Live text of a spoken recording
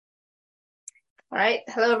All right.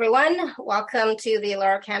 Hello, everyone. Welcome to the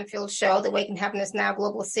Lara Canfield Show, the Awaken Happiness Now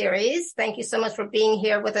Global Series. Thank you so much for being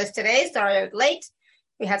here with us today. Sorry I was late.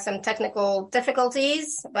 We had some technical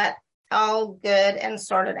difficulties, but all good and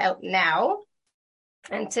sorted out now.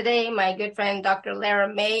 And today, my good friend, Dr.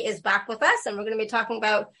 Lara May, is back with us, and we're going to be talking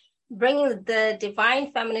about bringing the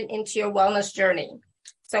divine feminine into your wellness journey.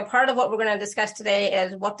 So part of what we're going to discuss today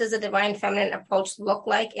is what does a divine feminine approach look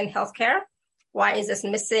like in healthcare? Why is this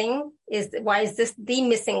missing? Why is this the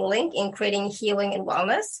missing link in creating healing and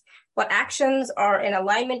wellness? What actions are in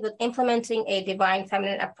alignment with implementing a divine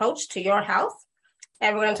feminine approach to your health?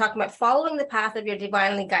 And we're going to talk about following the path of your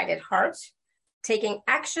divinely guided heart, taking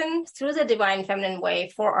action through the divine feminine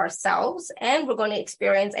way for ourselves. And we're going to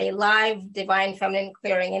experience a live divine feminine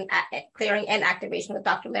clearing and activation with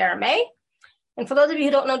Dr. Lara May. And for those of you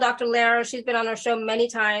who don't know Dr. Lara, she's been on our show many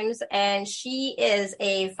times, and she is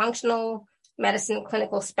a functional medicine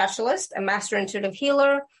clinical specialist, a master intuitive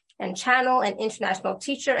healer, and channel and international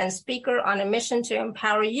teacher and speaker on a mission to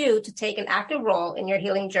empower you to take an active role in your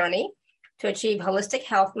healing journey to achieve holistic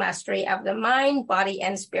health mastery of the mind, body,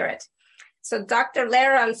 and spirit. So Dr.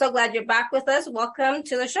 Lara, I'm so glad you're back with us. Welcome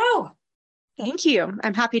to the show. Thank you.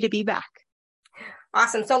 I'm happy to be back.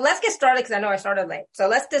 Awesome. So let's get started because I know I started late. So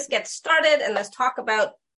let's just get started and let's talk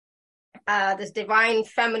about this divine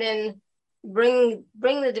feminine. Bring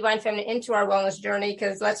the divine feminine into our wellness journey,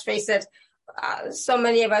 because let's face it, so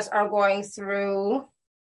many of us are going through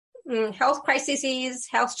health crises,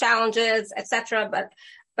 health challenges, etc.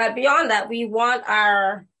 But beyond that, we want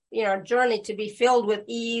our journey to be filled with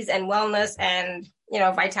ease and wellness and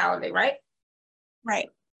vitality, right? Right.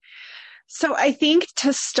 So I think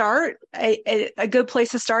to start, a good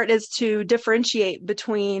place to start is to differentiate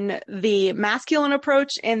between the masculine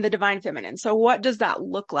approach and the divine feminine. So what does that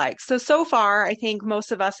look like? So far, I think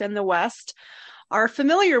most of us in the West are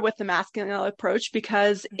familiar with the masculine approach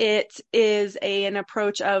because it is an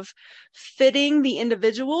approach of fitting the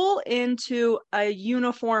individual into a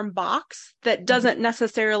uniform box that doesn't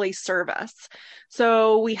necessarily serve us.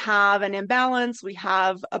 So we have an imbalance, we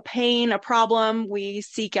have a pain, a problem, we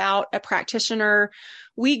seek out a practitioner,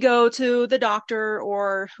 we go to the doctor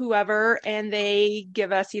or whoever, and they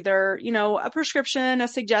give us either, a prescription, a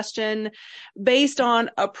suggestion based on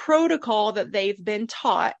a protocol that they've been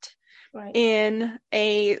taught. Right. In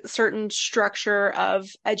a certain structure of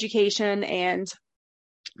education and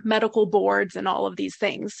medical boards and all of these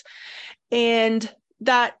things. And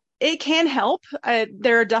that it can help.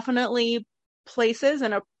 There are definitely places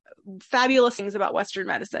and fabulous things about Western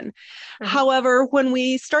medicine. Mm-hmm. However, when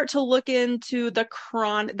we start to look into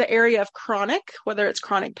the area of chronic, whether it's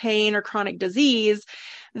chronic pain or chronic disease,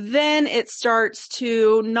 then it starts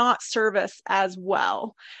to not serve us as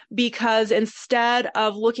well, because instead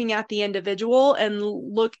of looking at the individual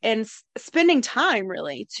and spending time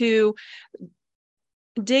really to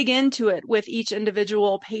dig into it with each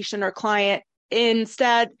individual patient or client,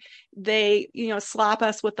 instead they slap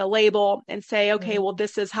us with a label and say, okay, well,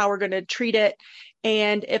 this is how we're going to treat it,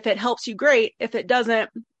 and if it helps you, great. If it doesn't,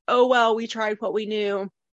 oh well, we tried what we knew,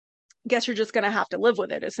 guess you're just going to have to live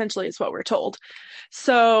with it, essentially, is what we're told.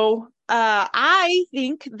 So I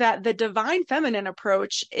think that the divine feminine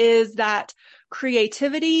approach is that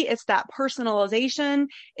creativity, it's that personalization,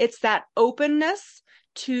 it's that openness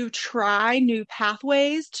to try new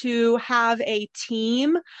pathways, to have a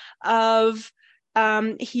team of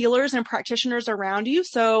healers and practitioners around you.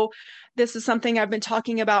 So this is something I've been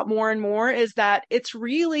talking about more and more, is that it's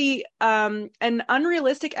really an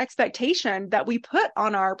unrealistic expectation that we put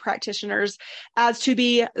on our practitioners as to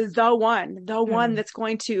be the one that's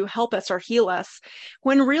going to help us or heal us,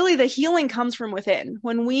 when really the healing comes from within.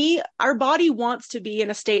 When our body wants to be in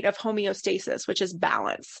a state of homeostasis, which is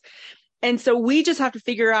balance. And so we just have to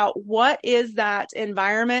figure out what is that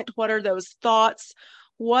environment, what are those thoughts,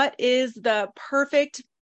 what is the perfect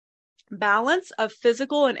balance of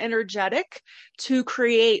physical and energetic to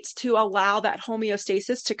allow that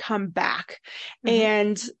homeostasis to come back.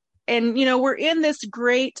 Mm-hmm. And we're in this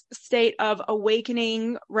great state of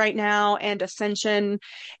awakening right now and ascension.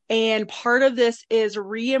 And part of this is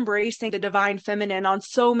re-embracing the divine feminine on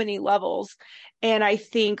so many levels. And I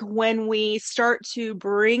think when we start to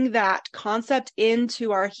bring that concept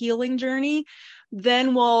into our healing journey,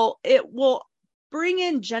 then it will bring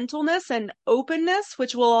in gentleness and openness,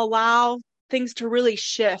 which will allow things to really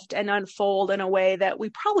shift and unfold in a way that we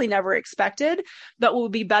probably never expected, but will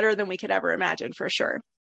be better than we could ever imagine, for sure.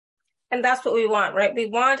 And that's what we want, right? We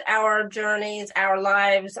want our journeys, our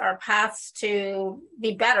lives, our paths to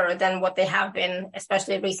be better than what they have been,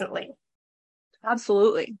 especially recently.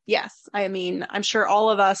 Absolutely. Yes. I mean, I'm sure all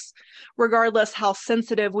of us, regardless how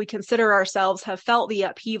sensitive we consider ourselves, have felt the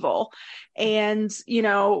upheaval. And,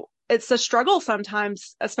 it's a struggle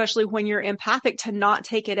sometimes, especially when you're empathic, to not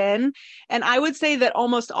take it in. And I would say that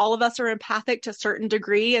almost all of us are empathic to a certain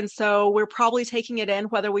degree. And so we're probably taking it in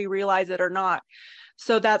whether we realize it or not.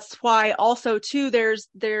 So that's why also too,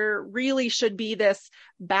 there really should be this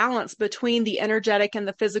balance between the energetic and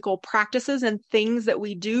the physical practices and things that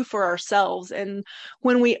we do for ourselves. And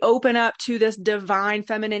when we open up to this divine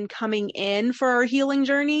feminine coming in for our healing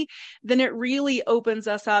journey, then it really opens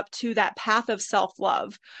us up to that path of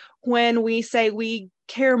self-love. When we say we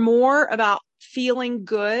care more about feeling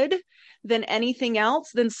good than anything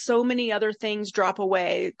else, then so many other things drop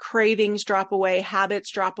away. Cravings drop away,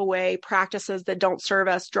 habits drop away, practices that don't serve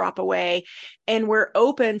us drop away. And we're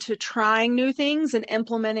open to trying new things and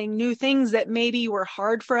implementing new things that maybe were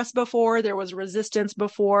hard for us before. There was resistance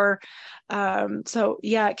before. So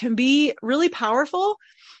yeah, it can be really powerful.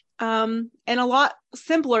 And a lot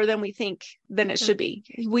simpler than we think than it should be.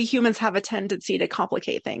 We humans have a tendency to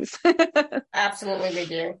complicate things. Absolutely, we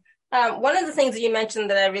do. One of the things that you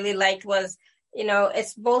mentioned that I really liked was,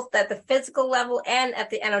 it's both at the physical level and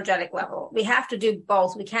at the energetic level. We have to do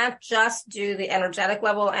both. We can't just do the energetic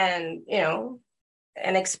level and,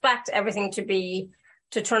 and expect everything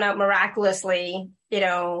to turn out miraculously.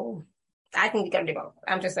 I think you gotta do both.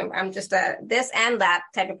 I'm just a this and that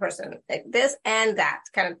type of person, like this and that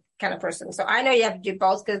kind of person. So I know you have to do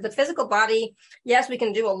both, because the physical body, yes, we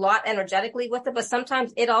can do a lot energetically with it, but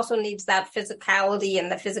sometimes it also needs that physicality and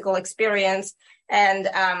the physical experience and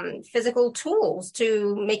physical tools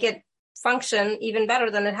to make it function even better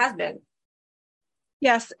than it has been.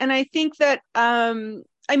 Yes. And I think that,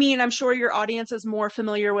 I'm sure your audience is more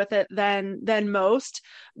familiar with it than most,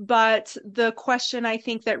 but the question I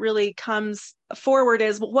think that really comes forward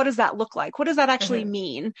is, well, what does that look like? What does that actually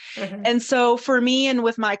mean? And so for me and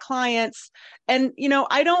with my clients, and,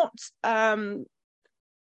 I don't,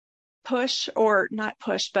 push or not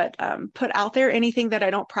push, but put out there anything that I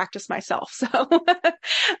don't practice myself. So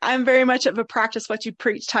I'm very much of a practice what you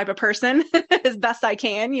preach type of person as best I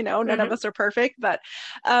can. None of us are perfect, but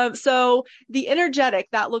so the energetic,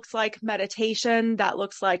 that looks like meditation, that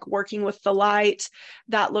looks like working with the light,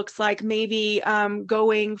 that looks like maybe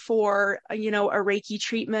going for, a Reiki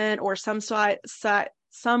treatment or some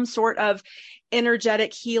sort of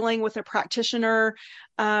energetic healing with a practitioner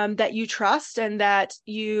that you trust and that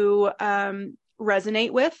you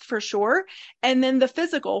resonate with, for sure. And then the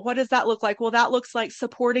physical, what does that look like? Well, that looks like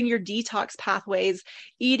supporting your detox pathways,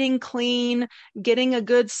 eating clean, getting a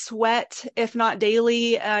good sweat, if not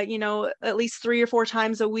daily, at least 3 or 4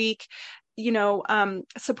 times a week.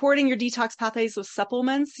 Supporting your detox pathways with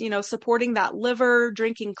supplements, supporting that liver,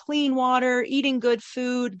 drinking clean water, eating good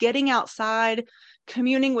food, getting outside,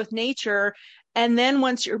 communing with nature. And then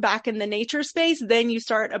once you're back in the nature space, then you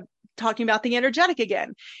start talking about the energetic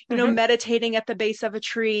again, meditating at the base of a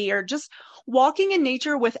tree or just walking in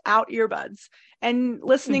nature without earbuds and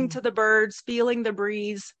listening to the birds, feeling the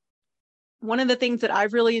breeze. One of the things that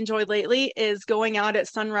I've really enjoyed lately is going out at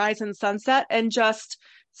sunrise and sunset and just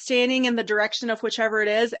standing in the direction of whichever it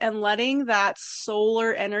is and letting that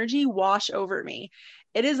solar energy wash over me.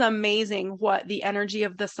 It is amazing what the energy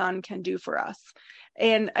of the sun can do for us.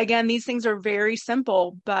 And again, these things are very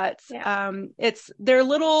simple, but they're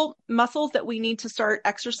little muscles that we need to start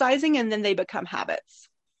exercising, and then they become habits.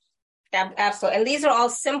 Absolutely. And these are all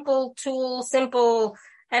simple tools, simple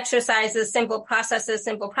exercises, simple processes,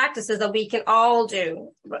 simple practices that we can all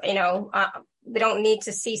do. We don't need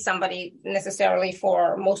to see somebody necessarily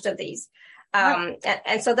for most of these.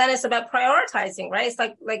 And so then it's about prioritizing, right? It's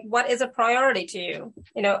like what is a priority to you?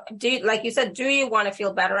 Like you said, do you want to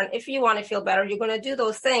feel better? And if you want to feel better, you're going to do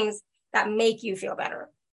those things that make you feel better.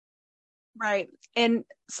 Right. And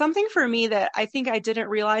something for me that I think I didn't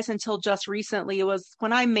realize until just recently was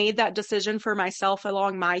when I made that decision for myself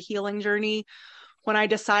along my healing journey, when I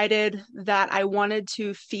decided that I wanted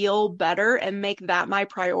to feel better and make that my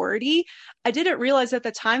priority, I didn't realize at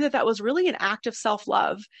the time that was really an act of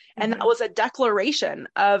self-love. And that was a declaration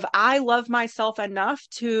of, I love myself enough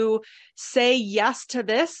to say yes to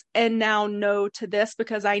this and now no to this,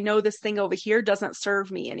 because I know this thing over here doesn't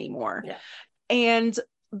serve me anymore. Yeah.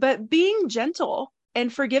 But being gentle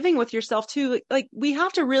and forgiving with yourself too, like we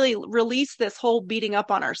have to really release this whole beating up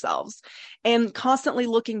on ourselves and constantly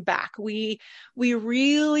looking back. We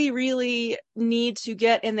really, really need to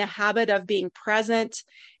get in the habit of being present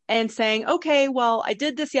and saying, okay, well, I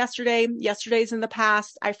did this yesterday. Yesterday's in the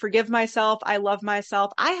past. I forgive myself. I love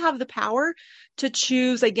myself. I have the power to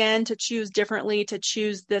choose again, to choose differently, to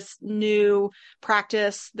choose this new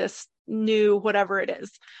practice, this new, whatever it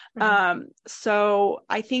is. So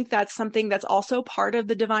I think that's something that's also part of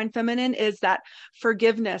the divine feminine, is that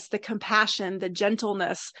forgiveness, the compassion, the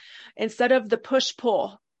gentleness, instead of the push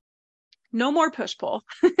pull. No more push pull.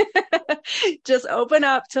 Just open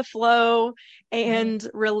up to flow and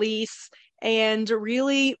release, and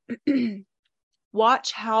really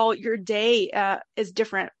watch how your day is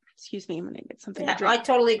different. Excuse me, I'm going to get something to drink. I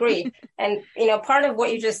totally agree. And, part of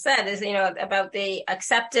what you just said is, about the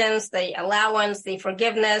acceptance, the allowance, the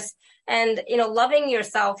forgiveness, and, loving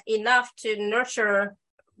yourself enough to nurture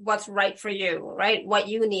what's right for you, right? What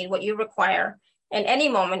you need, what you require in any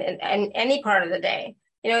moment and any part of the day.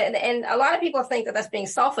 And a lot of people think that that's being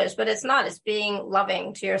selfish, but it's not. It's being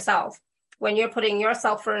loving to yourself. When you're putting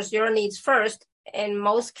yourself first, your needs first, in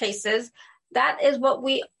most cases, that is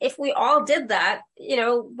if we all did that,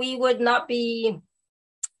 we would not be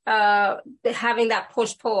having that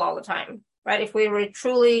push-pull all the time, right? If we were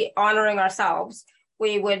truly honoring ourselves,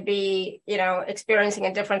 we would be, experiencing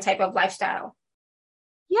a different type of lifestyle.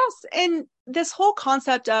 Yes. And this whole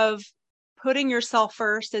concept of putting yourself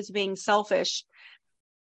first as being selfish,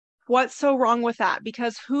 what's so wrong with that?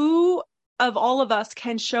 Because who of all of us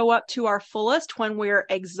can show up to our fullest when we're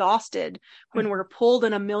exhausted, when we're pulled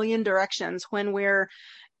in a million directions, when we're,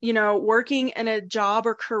 working in a job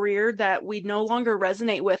or career that we no longer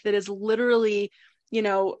resonate with, that is literally,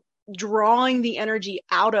 drawing the energy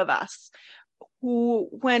out of us.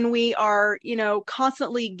 When we are,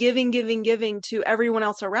 constantly giving to everyone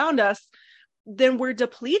else around us, then we're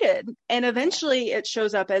depleted. And eventually it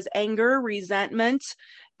shows up as anger, resentment,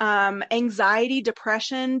 anxiety,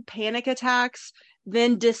 depression, panic attacks,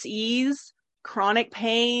 then dis-ease, chronic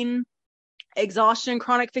pain, exhaustion,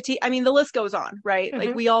 chronic fatigue. I mean, the list goes on, right?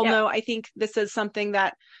 Like we all know, I think this is something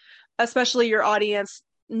that especially your audience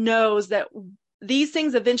knows, that these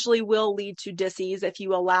things eventually will lead to dis-ease if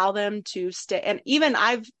you allow them to stay. And even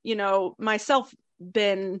I've, myself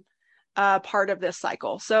been part of this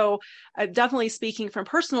cycle. So definitely speaking from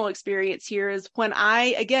personal experience here is when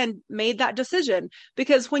I, again, made that decision,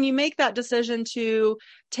 because when you make that decision to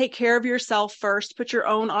take care of yourself first, put your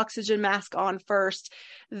own oxygen mask on first,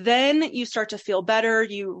 then you start to feel better,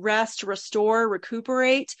 you rest, restore,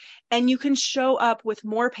 recuperate, and you can show up with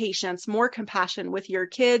more patience, more compassion with your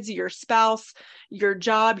kids, your spouse, your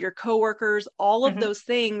job, your coworkers, all of those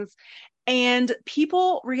things. And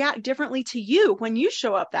people react differently to you when you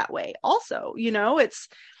show up that way. Also, it's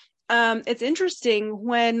interesting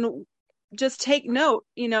when, just take note,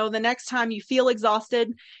 the next time you feel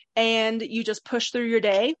exhausted and you just push through your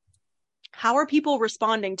day, how are people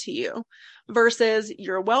responding to you versus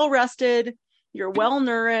you're well rested, you're well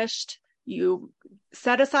nourished, you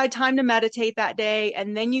set aside time to meditate that day,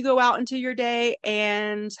 and then you go out into your day,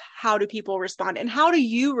 and how do people respond? And how do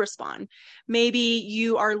you respond? Maybe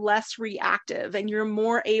you are less reactive and you're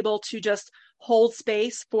more able to just hold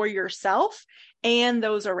space for yourself and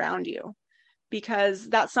those around you, because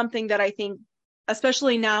that's something that I think,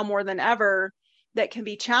 especially now more than ever, that can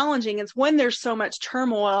be challenging. It's when there's so much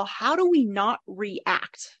turmoil, how do we not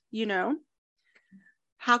react?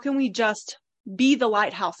 How can we just be the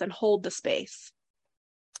lighthouse and hold the space?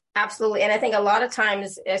 Absolutely. And I think a lot of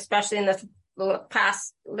times, especially in this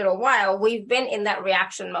past little while, we've been in that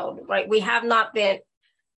reaction mode, right? We have not been,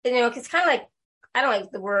 it's kind of like, I don't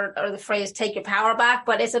like the word or the phrase, take your power back,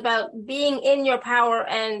 but it's about being in your power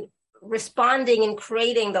and responding and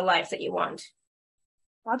creating the life that you want.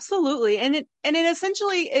 Absolutely. And it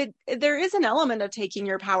essentially, there is an element of taking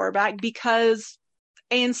your power back, because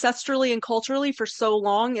ancestrally and culturally for so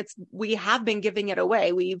long, we have been giving it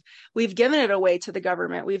away. We've given it away to the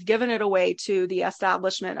government. We've given it away to the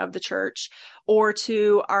establishment of the church, or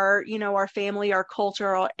to our, our family, our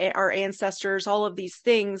culture, our ancestors, all of these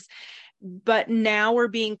things. But now we're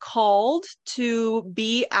being called to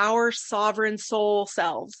be our sovereign soul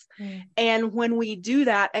selves. And when we do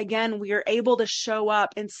that, again, we are able to show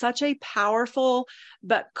up in such a powerful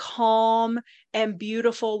but calm and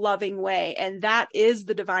beautiful, loving way. And that is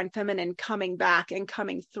the divine feminine coming back and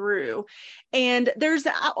coming through. And there's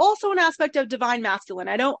also an aspect of divine masculine.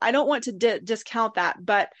 I don't want to discount that,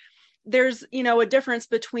 but there's, a difference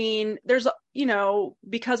between,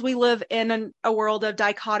 because we live in a world of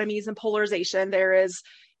dichotomies and polarization, there is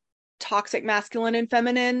toxic masculine and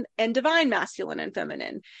feminine and divine masculine and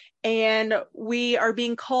feminine. And we are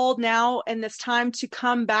being called now in this time to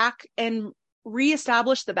come back and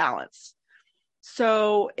reestablish the balance.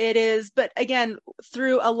 So it is, but again,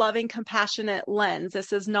 through a loving, compassionate lens.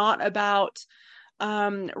 This is not about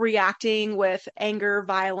reacting with anger,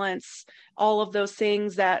 violence, all of those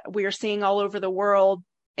things that we are seeing all over the world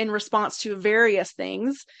in response to various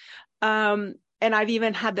things. and I've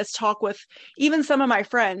even had this talk with even some of my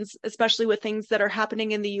friends, especially with things that are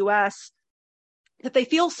happening in the US that they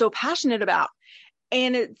feel so passionate about.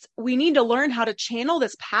 And we need to learn how to channel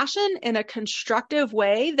this passion in a constructive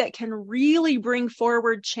way that can really bring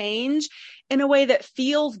forward change in a way that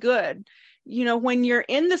feels good. When you're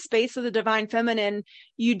in the space of the divine feminine,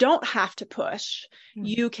 you don't have to push. Mm-hmm.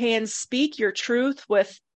 You can speak your truth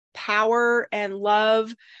with power and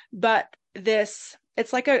love, but it's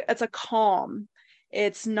a calm.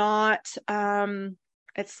 It's not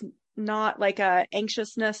like a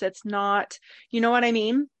anxiousness. It's not, you know what I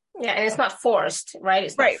mean? Yeah. And it's not forced, right?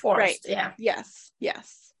 It's not forced. Right. Yeah. Yes.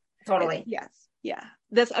 Totally. Yes. Yeah.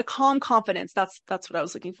 There's a calm confidence. That's what I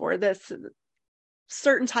was looking for. This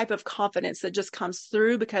certain type of confidence that just comes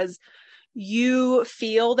through because you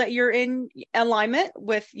feel that you're in alignment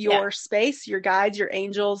with your space, your guides, your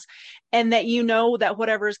angels, and that that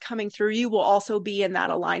whatever is coming through you will also be in that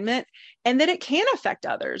alignment, and that it can affect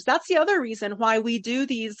others. That's the other reason why we do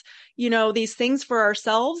these things for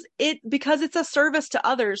ourselves, because it's a service to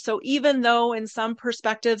others. So even though in some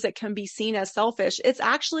perspectives it can be seen as selfish, it's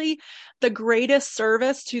actually the greatest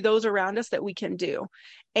service to those around us that we can do.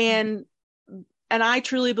 And I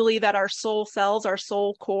truly believe that our soul cells, our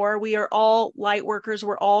soul core, we are all light workers.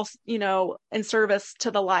 We're all, in service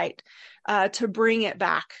to the light, to bring it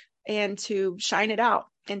back and to shine it out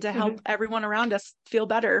and to help everyone around us feel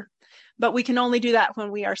better. But we can only do that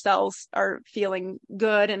when we ourselves are feeling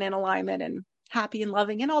good and in alignment and happy and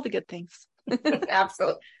loving and all the good things.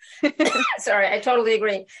 Absolutely. Sorry, I totally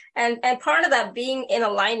agree. And part of that being in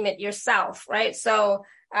alignment yourself, right? So,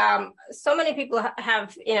 so many people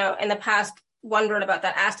have, in the past wondered about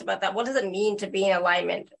that, asked about that. What does it mean to be in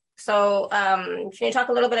alignment? So can you talk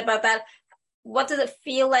a little bit about that? What does it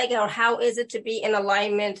feel like, or how is it to be in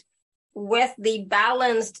alignment with the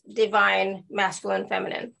balanced divine masculine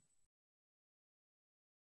feminine?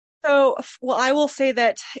 So, well, I will say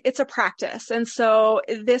that it's a practice. And so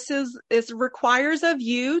it requires of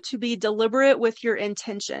you to be deliberate with your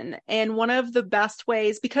intention. And one of the best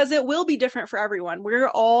ways, because it will be different for everyone, we're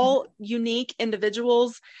all unique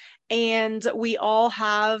individuals. And we all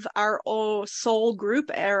have our own soul group,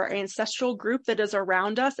 our ancestral group that is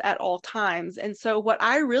around us at all times. And so what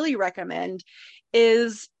I really recommend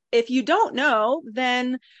is, if you don't know,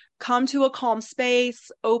 then come to a calm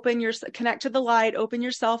space, connect to the light, open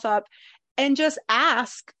yourself up, and just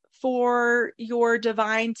ask for your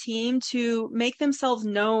divine team to make themselves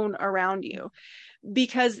known around you.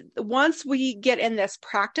 Because once we get in this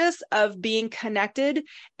practice of being connected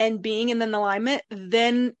and being in an alignment,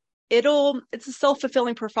 then it's a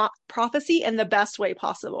self-fulfilling prophecy in the best way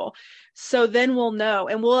possible. So then we'll know,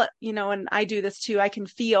 and and I do this too. I can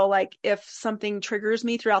feel like if something triggers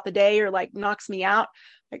me throughout the day or like knocks me out,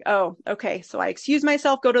 like, oh, okay. So I excuse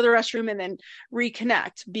myself, go to the restroom, and then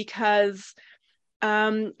reconnect, because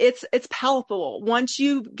it's palpable. Once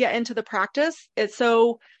you get into the practice, it's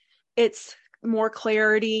more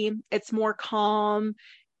clarity. It's more calm.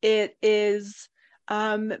 It is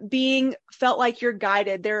being felt like you're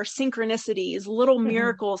guided. There are synchronicities, little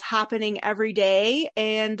miracles happening every day.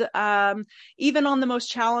 And even on the most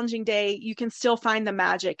challenging day, you can still find the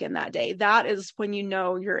magic in that day. That is when you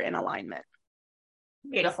know you're in alignment.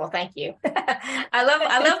 Beautiful. Thank you. I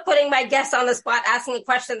love putting my guests on the spot, asking a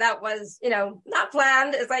question that was, not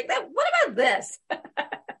planned. It's like, what about this?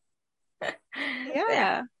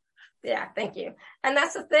 Yeah, thank you. And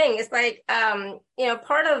that's the thing. It's like,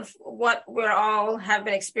 part of what we're all have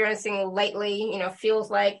been experiencing lately, feels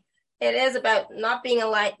like it is about not being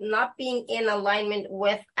in alignment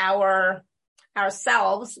with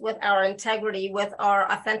ourselves, with our integrity, with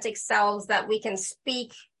our authentic selves, that we can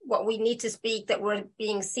speak what we need to speak, that we're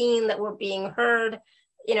being seen, that we're being heard,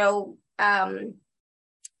 in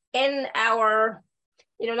our,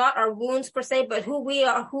 not our wounds per se, but who we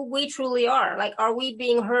are, who we truly are. Like, are we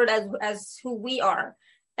being heard as who we are?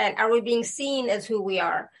 And are we being seen as who we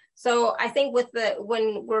are? So I think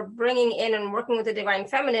when we're bringing in and working with the divine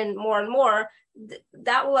feminine more and more,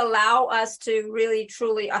 that will allow us to really,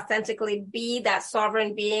 truly, authentically be that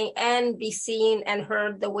sovereign being and be seen and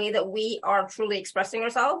heard the way that we are truly expressing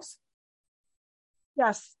ourselves.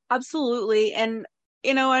 Yes, absolutely. And,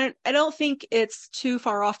 I don't think it's too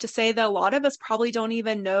far off to say that a lot of us probably don't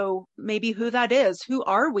even know maybe who that is. Who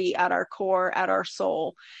are we at our core, at our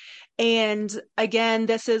soul? And again,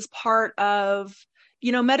 this is part of,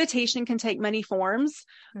 meditation can take many forms,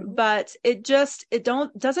 but it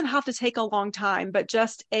doesn't have to take a long time, but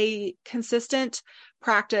just a consistent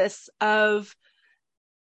practice of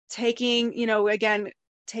taking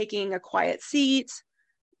a quiet seat,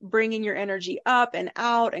 bringing your energy up and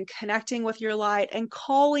out and connecting with your light and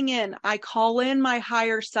calling in. I call in my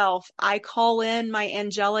higher self. I call in my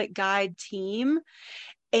angelic guide team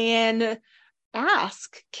and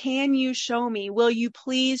ask, can you show me? Will you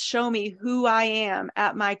please show me who I am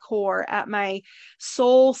at my core, at my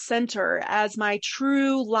soul center, as my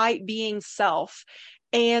true light being self?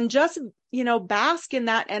 And just, bask in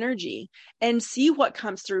that energy and see what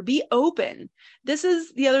comes through. Be open. This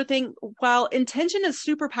is the other thing. While intention is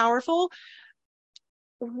super powerful,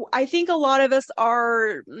 I think a lot of us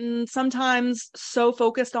are sometimes so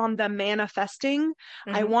focused on the manifesting.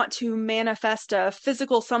 I want to manifest a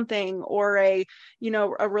physical something or a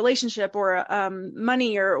relationship or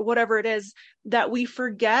money or whatever it is, that we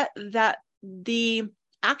forget that the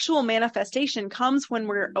actual manifestation comes when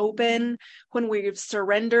we're open, when we've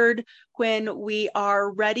surrendered, when we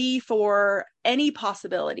are ready for any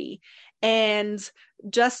possibility. And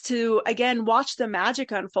just to, again, watch the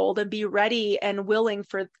magic unfold and be ready and willing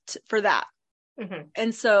for that.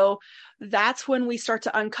 And so that's when we start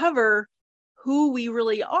to uncover who we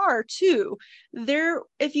really are too.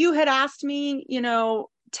 If you had asked me,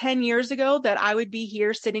 10 years ago that I would be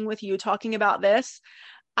here sitting with you talking about this,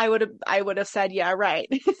 I would have said, yeah, right.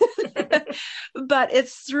 But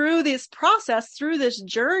it's through this process, through this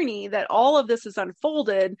journey, that all of this is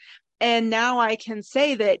unfolded. And now I can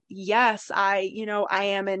say that, yes, I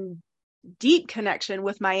am in deep connection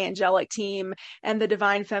with my angelic team and the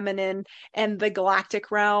divine feminine and the galactic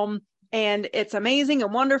realm. And it's amazing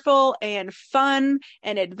and wonderful and fun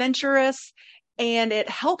and adventurous, and it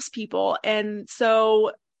helps people. And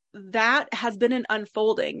so that has been an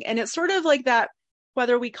unfolding, and it's sort of like that,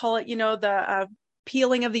 whether we call it, the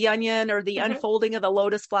peeling of the onion or the unfolding of the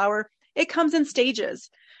lotus flower, it comes in stages,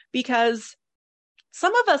 because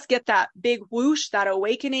some of us get that big whoosh, that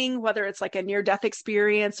awakening, whether it's like a near-death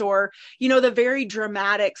experience or, the very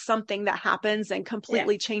dramatic something that happens and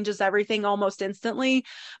completely changes everything almost instantly.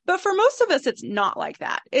 But for most of us, it's not like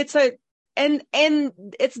that. And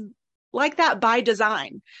it's like that by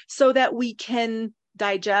design, so that we can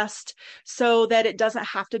digest, so that it doesn't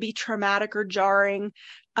have to be traumatic or jarring.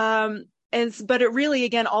 But it really,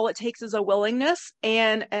 again, all it takes is a willingness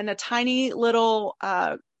and a tiny little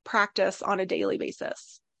practice on a daily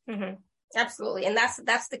basis. Absolutely. And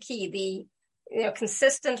that's the key, the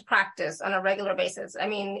consistent practice on a regular basis. I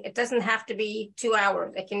mean, it doesn't have to be 2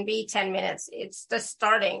 hours. It can be 10 minutes. It's just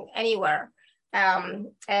starting anywhere,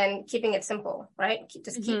 and keeping it simple, right?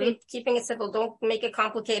 Just keeping it simple. Don't make it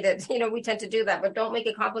complicated. We tend to do that, but don't make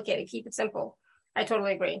it complicated. Keep it simple. I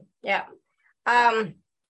totally agree. Yeah.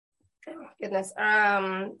 Goodness.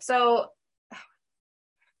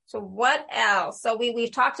 So what else? So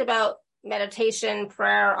we've talked about meditation,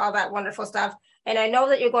 prayer, all that wonderful stuff. And I know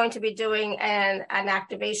that you're going to be doing an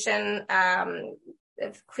activation,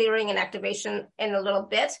 clearing and activation in a little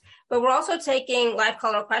bit, but we're also taking live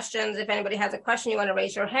caller questions. If anybody has a question, you want to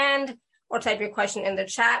raise your hand or type your question in the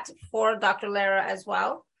chat for Dr. Lara as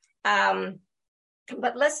well.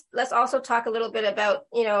 But let's also talk a little bit about,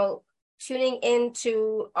 tuning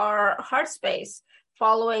into our heart space,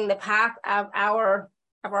 following the path of our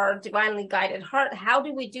divinely guided heart. How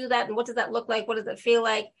do we do that? And what does that look like? What does it feel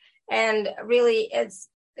like? And really, it's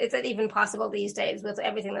even possible these days with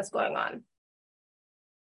everything that's going on.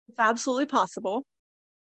 It's absolutely possible.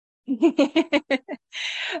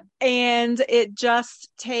 And it just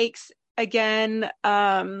takes, again,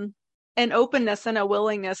 an openness and a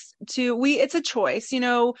willingness it's a choice.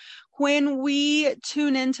 When we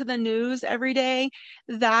tune into the news every day,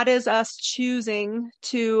 that is us choosing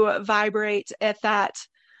to vibrate at that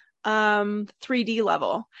 3D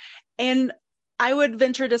level. And I would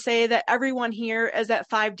venture to say that everyone here is at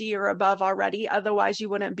 5D or above already. Otherwise, you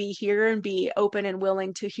wouldn't be here and be open and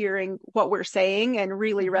willing to hearing what we're saying and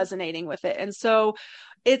really resonating with it. And so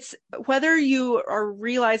it's whether you are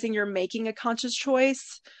realizing you're making a conscious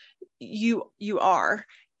choice, you are.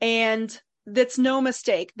 And that's no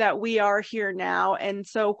mistake that we are here now. And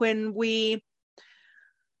so when we're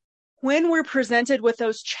presented with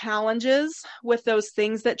those challenges, with those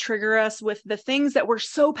things that trigger us, with the things that we're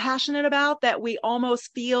so passionate about that we almost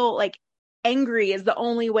feel like angry is the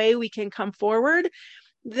only way we can come forward,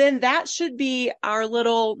 then that should be our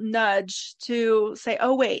little nudge to say,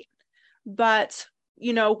 oh, wait, but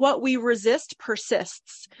what we resist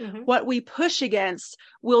persists. What we push against,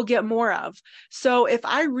 we'll get more of. So if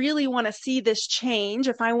I really want to see this change,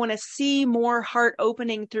 if I want to see more heart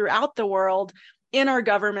opening throughout the world, in our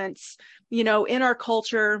governments, in our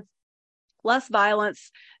culture, less violence,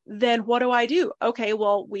 then what do? Okay,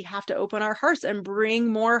 well, we have to open our hearts and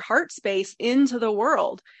bring more heart space into the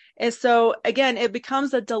world. And so again, it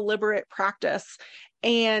becomes a deliberate practice.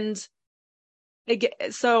 And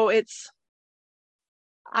so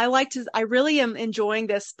I really am enjoying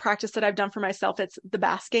this practice that I've done for myself. It's the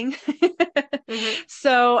basking. Mm-hmm.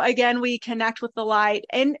 So again, we connect with the light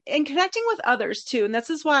and connecting with others too. And this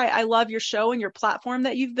is why I love your show and your platform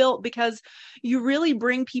that you've built, because you really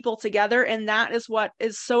bring people together. And that is what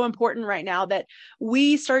is so important right now, that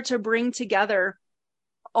we start to bring together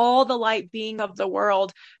all the light being of the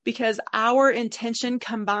world, because our intention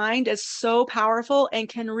combined is so powerful and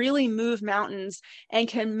can really move mountains and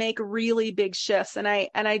can make really big shifts. And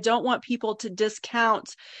I don't want people to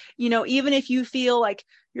discount, even if you feel like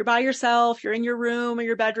you're by yourself, you're in your room or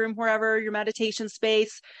your bedroom, wherever your meditation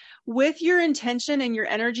space, with your intention and your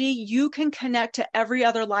energy, you can connect to every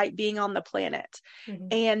other light being on the planet. Mm-hmm.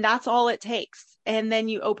 And that's all it takes. And then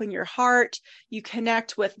you open your heart, you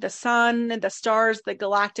connect with the sun, the stars, the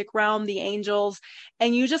galactic realm, the angels,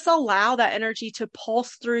 and you just allow that energy to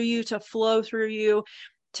pulse through you, to flow through you,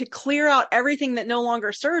 to clear out everything that no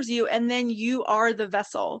longer serves you. And then you are the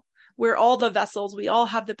vessel. We're all the vessels. We all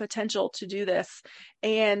have the potential to do this.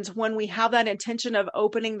 And when we have that intention of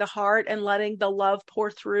opening the heart and letting the love pour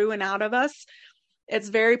through and out of us, it's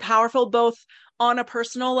very powerful, both on a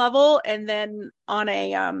personal level and then on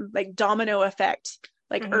a like domino effect,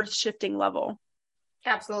 like Mm-hmm. earth shifting level.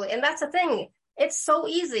 Absolutely. And that's the thing. It's so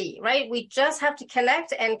easy, right? We just have to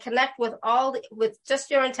connect with just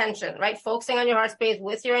your intention, right? Focusing on your heart space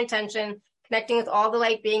with your intention, connecting with all the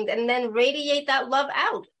light beings, and then radiate that love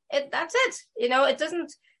out. That's it. It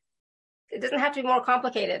doesn't have to be more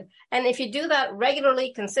complicated. And if you do that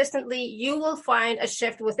regularly, consistently, you will find a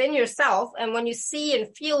shift within yourself. And when you see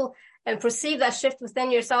and feel and perceive that shift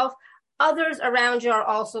within yourself, others around you are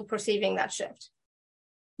also perceiving that shift.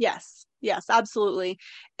 Yes, absolutely.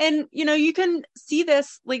 And, you can see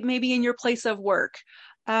this like maybe in your place of work.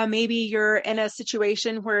 Maybe you're in a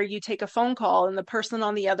situation where you take a phone call and the person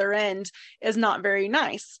on the other end is not very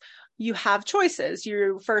nice. You have choices.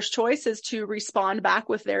 Your first choice is to respond back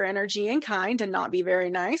with their energy and kind and not be very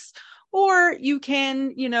nice. Or you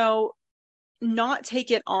can, not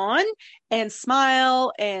take it on and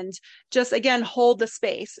smile and just, again, hold the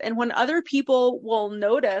space. And when other people will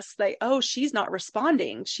notice that, oh, she's not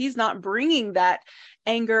responding, she's not bringing that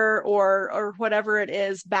anger or whatever it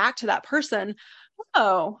is back to that person.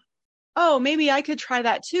 Oh, maybe I could try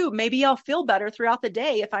that too. Maybe I'll feel better throughout the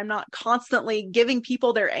day if I'm not constantly giving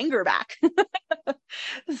people their anger back.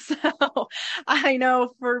 So I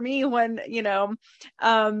know for me, when,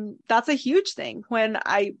 that's a huge thing when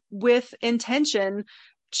I, with intention,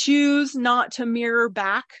 choose not to mirror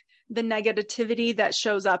back the negativity that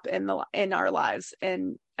shows up in our lives.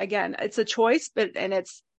 And again, it's a choice, and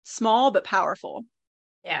it's small but powerful.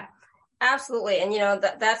 Yeah. Absolutely. And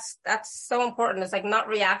that's so important. It's like not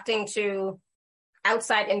reacting to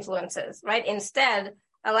outside influences, right? Instead,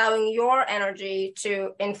 allowing your energy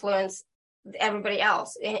to influence everybody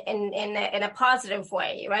else in a positive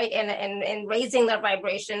way, right? And raising their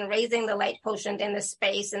vibration, raising the light quotient in the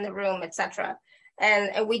space, in the room, etc.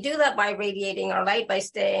 And we do that by radiating our light, by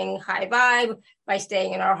staying high vibe, by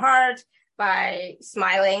staying in our heart, by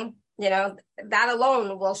smiling. That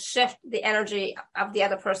alone will shift the energy of the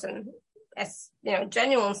other person. As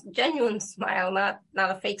genuine smile, not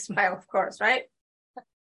a fake smile, of course, right?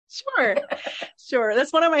 Sure.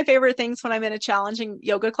 That's one of my favorite things when I'm in a challenging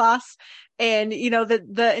yoga class, and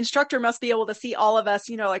the instructor must be able to see all of us,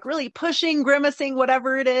 like really pushing, grimacing,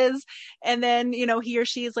 whatever it is, and then he or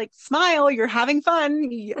she is like, smile, you're having fun,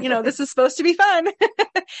 this is supposed to be fun.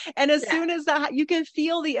 And as soon as that, you can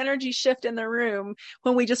feel the energy shift in the room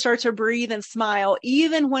when we just start to breathe and smile,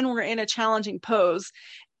 even when we're in a challenging pose.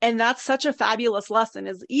 And that's such a fabulous lesson,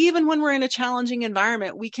 is even when we're in a challenging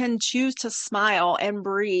environment, we can choose to smile and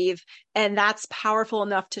breathe. And that's powerful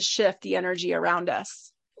enough to shift the energy around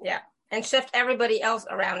us. Yeah. And shift everybody else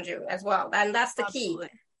around you as well. And that's the Absolutely.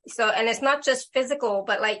 key. So, and it's not just physical,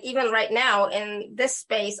 but like even right now in this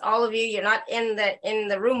space, all of you, you're not in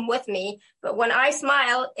the room with me, but when I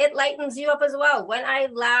smile, it lightens you up as well. When I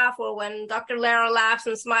laugh, or when Dr. Lara laughs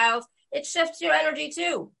and smiles, it shifts your energy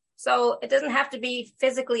too. So it doesn't have to be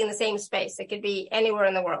physically in the same space. It could be anywhere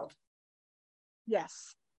in the world.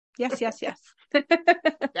 Yes. Yeah,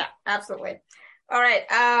 absolutely. All right.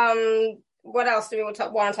 What else do we want to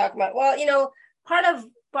talk about? Well,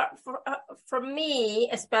 for me,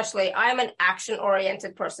 especially, I'm an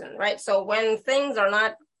action-oriented person, right? So when things are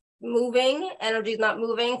not moving, energy's not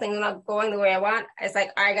moving, things are not going the way I want, it's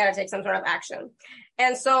like, I got to take some sort of action.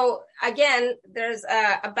 And so again, there's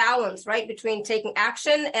a balance, right, between taking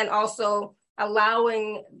action and also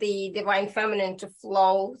allowing the divine feminine to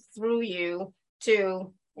flow through you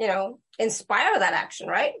to inspire that action,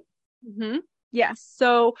 right? Mm-hmm. Yes.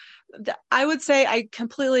 So I would say I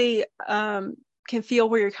completely can feel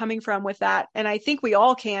where you're coming from with that. And I think we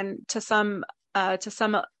all can to some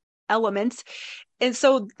elements. And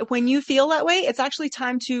so when you feel that way, it's actually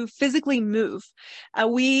time to physically move.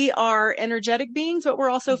 We are energetic beings, but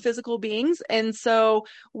we're also physical beings. And so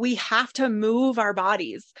we have to move our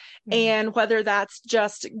bodies. And whether that's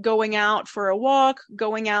just going out for a walk,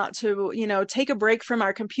 going out to, take a break from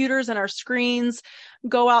our computers and our screens,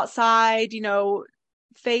 go outside,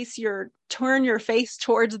 turn your face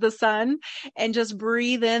towards the sun and just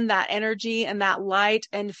breathe in that energy and that light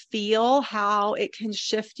and feel how it can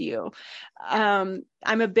shift you. I'm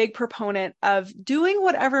a big proponent of doing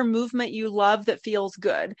whatever movement you love that feels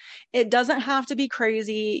good. It doesn't have to be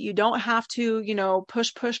crazy. You don't have to,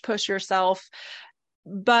 push yourself,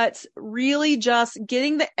 but really just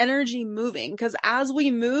getting the energy moving. Because as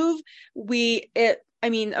we move,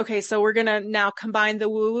 so we're going to now combine the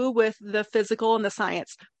woo-woo with the physical and the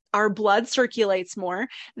science. Our blood circulates more.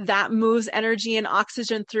 That moves energy and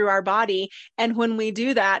oxygen through our body. And when we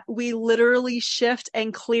do that, we literally shift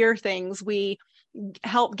and clear things. We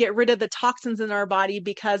help get rid of the toxins in our body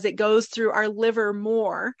because it goes through our liver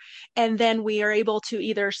more. And then we are able to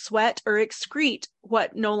either sweat or excrete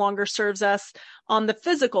what no longer serves us on the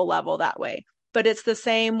physical level that way. But it's the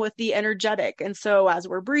same with the energetic. And so as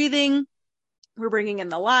we're breathing, we're bringing in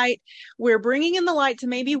the light. We're bringing in the light to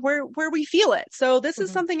maybe where we feel it. So this is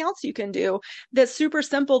something else you can do that's super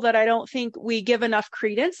simple that I don't think we give enough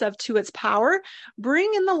credence to its power. Bring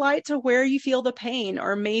in the light to where you feel the pain,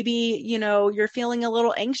 or maybe, you're feeling a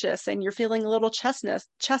little anxious and you're feeling a little chest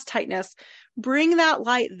tightness. Bring that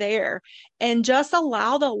light there and just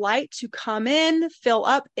allow the light to come in, fill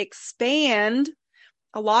up, expand.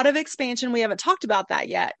 A lot of expansion. We haven't talked about that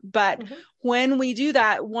yet, but when we do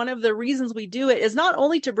that, one of the reasons we do it is not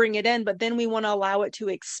only to bring it in, but then we want to allow it to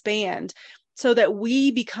expand so that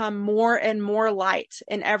we become more and more light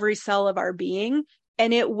in every cell of our being,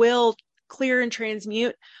 and it will clear and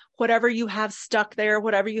transmute whatever you have stuck there,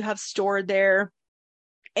 whatever you have stored there.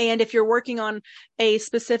 And if you're working on a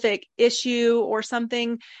specific issue or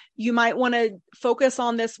something, you might want to focus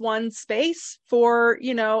on this one space for,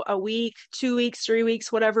 a week, 2 weeks, 3 weeks,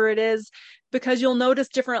 whatever it is, because you'll notice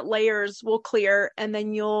different layers will clear, and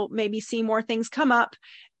then you'll maybe see more things come up.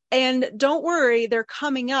 And don't worry, they're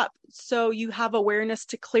coming up, so you have awareness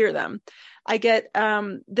to clear them. I get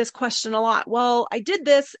this question a lot. Well, I did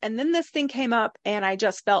this, and then this thing came up, and I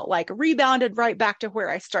just felt like rebounded right back to where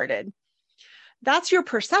I started. That's your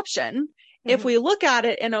perception. If we look at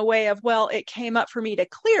it in a way of, well, it came up for me to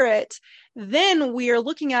clear it, then we are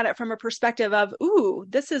looking at it from a perspective of, ooh,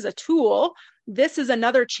 this is a tool. This is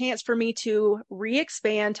another chance for me to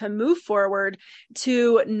re-expand, to move forward,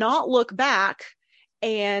 to not look back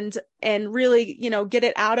and really, get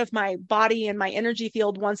it out of my body and my energy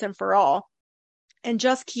field once and for all. And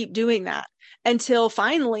just keep doing that until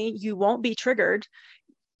finally you won't be triggered.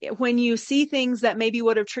 When you see things that maybe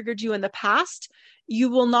would have triggered you in the past, you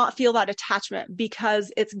will not feel that attachment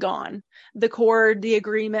because it's gone. The cord, the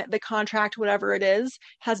agreement, the contract, whatever it is,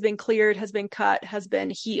 has been cleared, has been cut, has been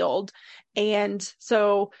healed. And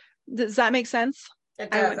so does that make sense? It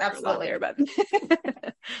does, absolutely. There, but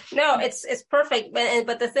no, it's perfect.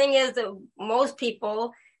 But the thing is that most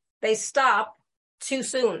people, they stop too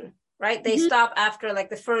soon, right? They stop after like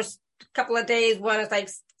the first couple of days when it's like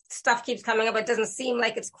stuff keeps coming up. It doesn't seem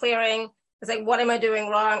like it's clearing. It's like, what am I doing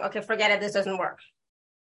wrong? Okay, forget it. This doesn't work.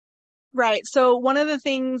 Right. So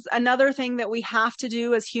another thing that we have to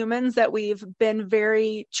do as humans that we've been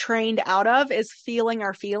very trained out of is feeling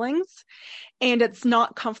our feelings. And it's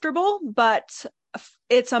not comfortable, but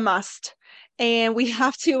it's a must. And we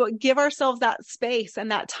have to give ourselves that space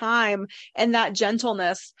and that time and that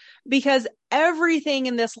gentleness, because everything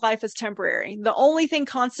in this life is temporary. The only thing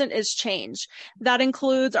constant is change. That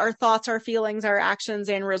includes our thoughts, our feelings, our actions,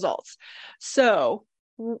 and results. So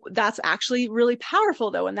that's actually really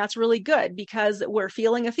powerful though. And that's really good because we're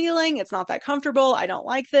feeling a feeling. It's not that comfortable. I don't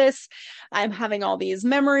like this. I'm having all these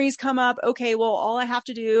memories come up. Okay, well, all I have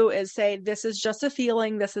to do is say, this is just a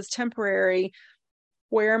feeling. This is temporary.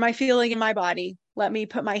 Where am I feeling in my body? Let me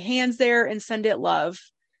put my hands there and send it love.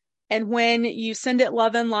 And when you send it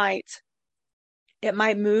love and light, it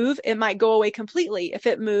might move. It might go away completely. If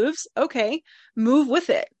it moves, okay, move with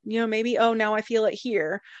it. Maybe, oh, now I feel it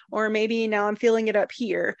here, or maybe now I'm feeling it up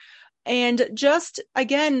here. And just,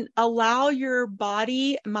 again, allow your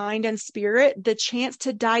body, mind, and spirit the chance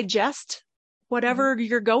to digest whatever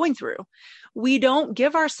you're going through. We don't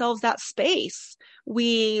give ourselves that space.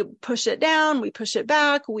 We push it down, we push it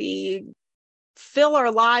back, we fill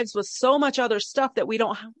our lives with so much other stuff that we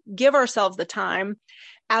don't give ourselves the time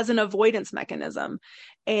as an avoidance mechanism.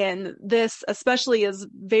 And this especially is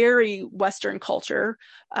very Western culture.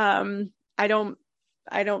 I don't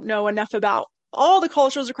know enough about all the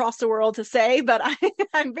cultures across the world to say, but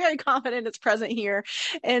I'm very confident it's present here.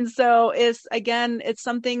 And so it's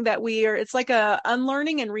something that it's like a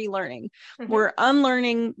unlearning and relearning. Mm-hmm. We're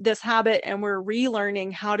unlearning this habit and we're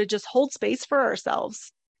relearning how to just hold space for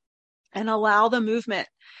ourselves and allow the movement,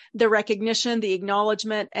 the recognition, the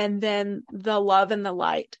acknowledgement, and then the love and the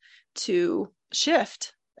light to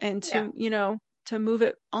shift and to, to move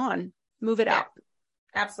it on, move it out.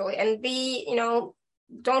 Absolutely. And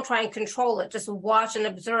don't try and control it. Just watch and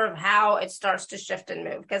observe how it starts to shift and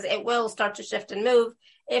move, because it will start to shift and move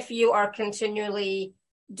if you are continually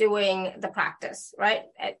doing the practice, right?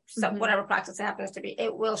 So whatever practice it happens to be,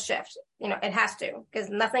 it will shift. It has to, because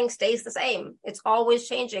nothing stays the same. It's always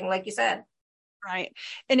changing, like you said. Right.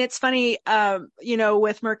 And it's funny,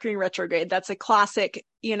 with Mercury retrograde, that's a classic,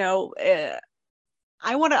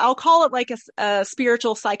 I'll call it like a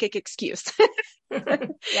spiritual psychic excuse.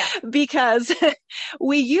 Yeah. Because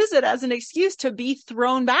we use it as an excuse to be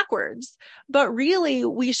thrown backwards, but really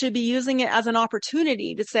we should be using it as an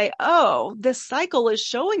opportunity to say, oh, this cycle is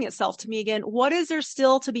showing itself to me again. What is there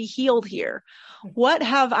still to be healed here? What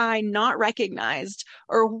have I not recognized?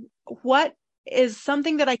 Or what is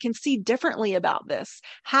something that I can see differently about this?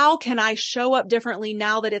 How can I show up differently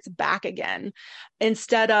now that it's back again,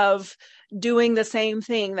 instead of doing the same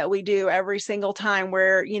thing that we do every single time,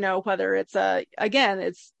 where, whether it's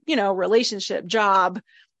relationship, job,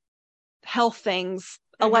 health things,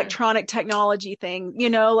 electronic technology thing,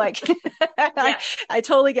 I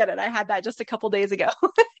totally get it. I had that just a couple days ago.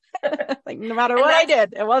 Like, no matter what I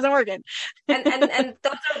did, it wasn't working. and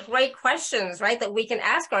those are great questions, right? That we can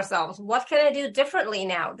ask ourselves. What can I do differently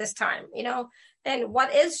now this time? And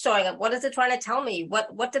what is showing up? What is it trying to tell me?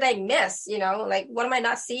 What did I miss? Like, what am I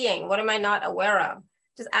not seeing? What am I not aware of?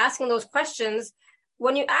 Just asking those questions.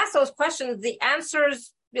 When you ask those questions, the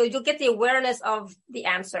answers, you'll get the awareness of the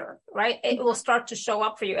answer, right? It will start to show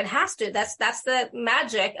up for you. It has to. That's the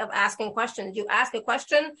magic of asking questions. You ask a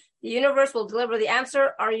question, the universe will deliver the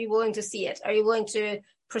answer. Are you willing to see it? Are you willing to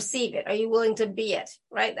perceive it? Are you willing to be it?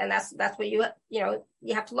 Right? And that's what you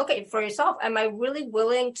have to look at it for yourself. Am I really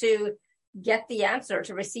willing to get the answer,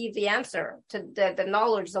 to receive the answer, to the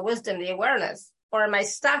knowledge, the wisdom, the awareness? Or am I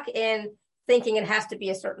stuck in thinking it has to be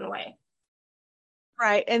a certain way?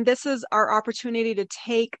 Right. And this is our opportunity to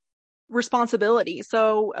take responsibility.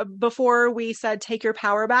 So before we said take your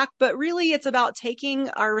power back, but really it's about taking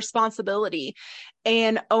our responsibility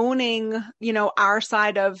and owning, our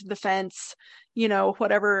side of the fence,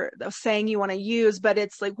 whatever saying you want to use, but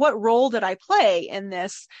it's like, what role did I play in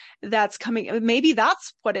this that's coming? Maybe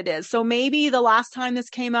that's what it is. So maybe the last time this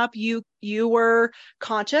came up, you were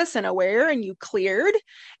conscious and aware and you cleared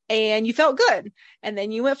and you felt good and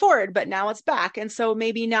then you went forward, but now it's back. And so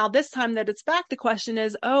maybe now this time that it's back, the question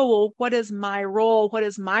is, oh, well, what is my role? What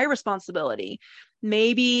is my responsibility?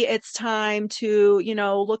 Maybe it's time to,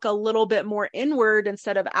 look a little bit more inward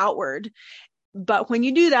instead of outward. But when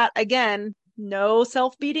you do that, again, no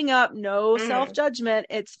self-beating up, no self-judgment.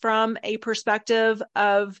 It's from a perspective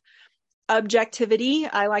of objectivity.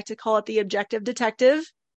 I like to call it the objective detective.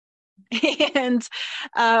 And,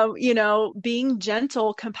 being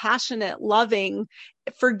gentle, compassionate, loving,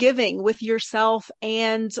 forgiving with yourself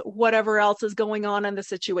and whatever else is going on in the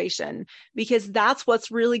situation, because that's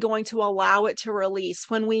what's really going to allow it to release.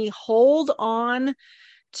 When we hold on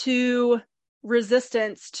to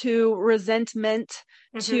resistance, to resentment,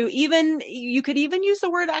 to you could even use the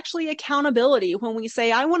word actually accountability. When we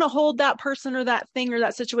say, I want to hold that person or that thing or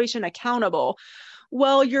that situation accountable.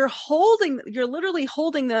 Well, you're literally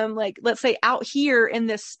holding them, like, let's say out here in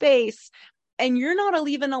this space, and you're not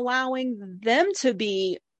even allowing them to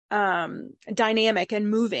be dynamic and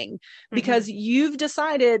moving because you've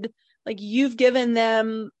decided, like, you've given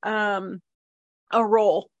them a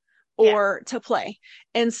role or to play.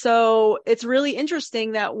 And so it's really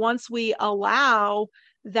interesting that once we allow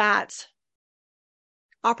that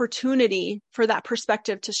opportunity for that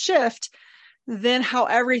perspective to shift, then how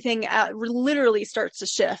everything literally starts to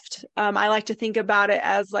shift. I like to think about it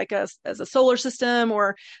as like as a solar system,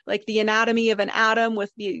 or like the anatomy of an atom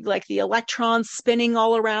with the electrons spinning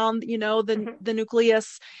all around, the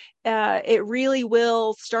nucleus. It really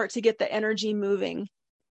will start to get the energy moving.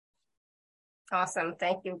 Awesome.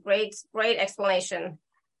 Thank you. Great explanation.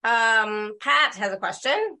 Pat has a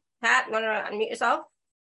question. Pat, want to unmute yourself?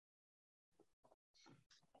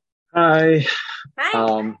 Hi.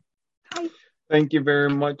 Hi. Thank you very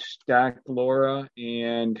much, Dr. Lara.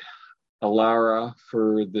 And Lara,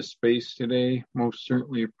 for the space today. Most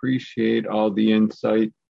certainly appreciate all the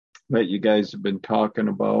insight that you guys have been talking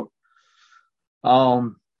about.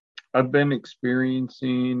 I've been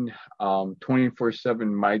experiencing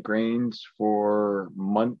 24/7 migraines for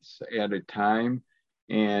months at a time,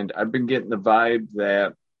 and I've been getting the vibe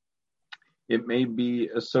that it may be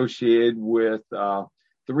associated with the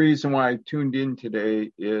reason why I tuned in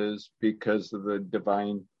today is because of the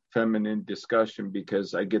divine feminine discussion,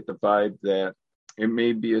 because I get the vibe that it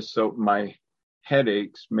may be my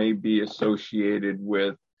headaches may be associated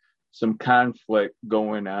with some conflict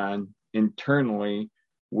going on internally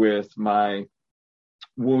with my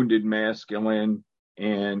wounded masculine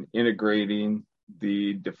and integrating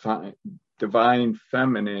the divine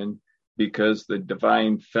feminine, because the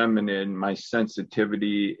divine feminine, my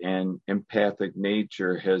sensitivity and empathic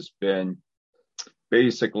nature has been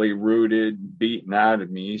basically rooted, beaten out of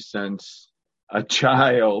me since a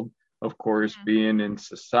child, of course, being in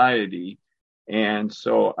society. And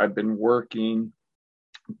so I've been working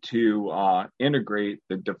to integrate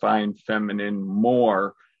the divine feminine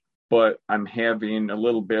more, but I'm having a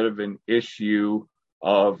little bit of an issue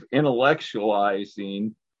of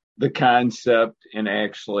intellectualizing the concept and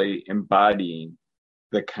actually embodying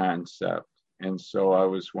the concept. And so I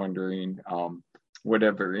was wondering,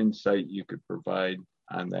 whatever insight you could provide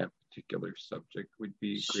on that particular subject would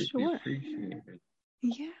be greatly appreciated.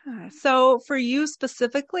 Yeah. So for you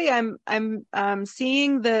specifically, I'm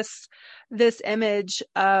seeing this image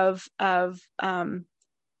of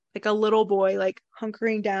like a little boy like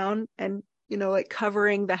hunkering down and like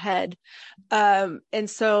covering the head. And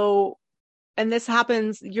this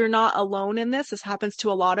happens, you're not alone in this. This happens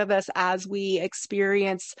to a lot of us as we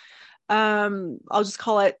experience, I'll just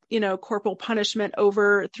call it, corporal punishment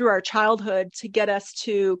through our childhood to get us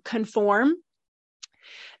to conform,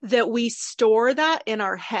 that we store that in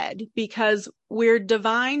our head because we're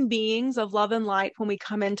divine beings of love and light when we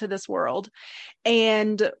come into this world.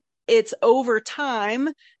 And it's over time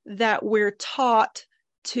that we're taught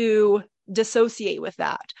to dissociate with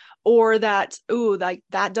that, or that, like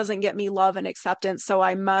that doesn't get me love and acceptance, so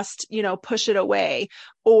I must, push it away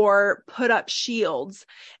or put up shields.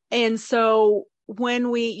 And so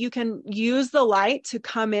when you can use the light to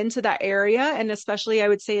come into that area, and especially I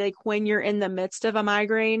would say like when you're in the midst of a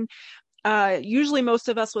migraine, usually most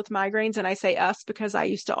of us with migraines, and I say us because I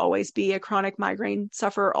used to always be a chronic migraine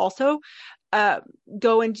sufferer also,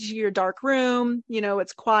 go into your dark room,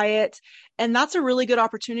 it's quiet. And that's a really good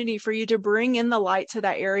opportunity for you to bring in the light to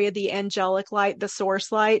that area, the angelic light, the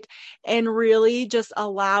source light, and really just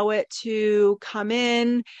allow it to come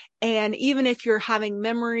in. And even if you're having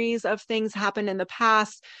memories of things happen in the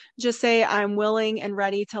past, just say, I'm willing and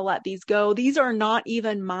ready to let these go. These are not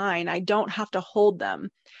even mine. I don't have to hold them.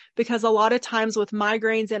 Because a lot of times with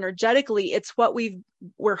migraines energetically, it's what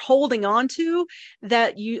we're holding on to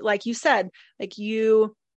that like you said, like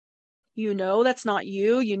that's not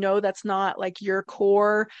you, that's not like your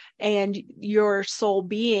core and your soul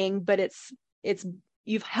being, but it's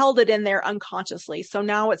you've held it in there unconsciously. So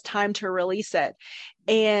now it's time to release it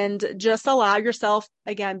and just allow yourself,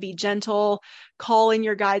 again, be gentle, call in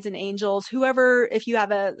your guides and angels, whoever, if you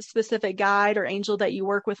have a specific guide or angel that you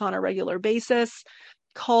work with on a regular basis,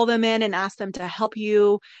 call them in and ask them to help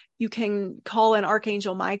you. You can call in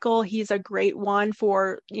Archangel Michael. He's a great one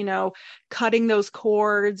for, cutting those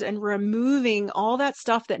cords and removing all that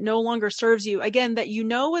stuff that no longer serves you. Again, that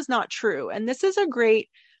is not true. And this is a great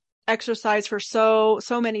exercise for so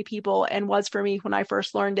many people, and was for me when I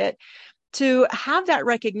first learned it, to have that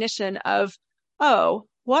recognition of, oh,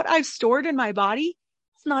 what I've stored in my body,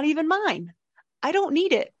 it's not even mine. I don't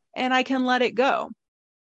need it, and I can let it go.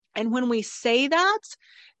 And when we say that,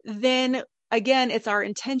 then again, it's our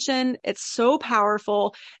intention. It's so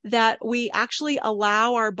powerful that we actually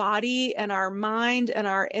allow our body and our mind and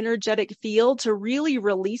our energetic field to really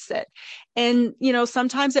release it. And,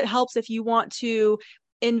 sometimes it helps if you want to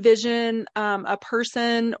envision a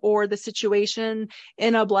person or the situation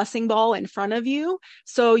in a blessing ball in front of you.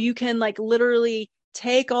 So you can like literally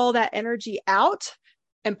take all that energy out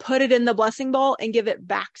and put it in the blessing ball and give it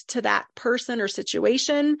back to that person or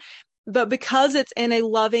situation. But because it's in a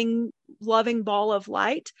loving ball of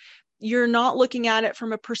light, you're not looking at it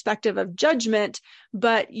from a perspective of judgment,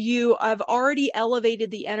 but you have already elevated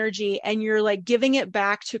the energy and you're like giving it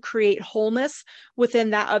back to create wholeness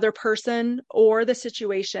within that other person or the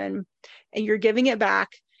situation. And you're giving it back,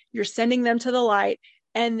 you're sending them to the light,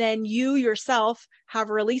 and then you yourself have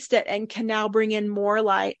released it and can now bring in more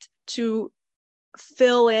light to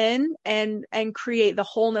fill in and create the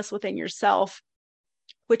wholeness within yourself,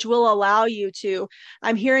 which will allow you to,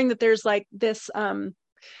 I'm hearing that there's like this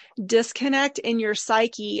disconnect in your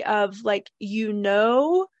psyche of like,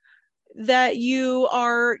 that you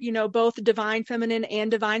are, both divine feminine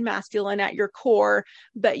and divine masculine at your core,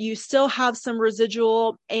 but you still have some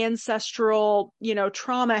residual ancestral,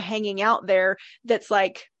 trauma hanging out there. That's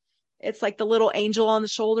like, it's like the little angel on the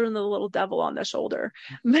shoulder and the little devil on the shoulder.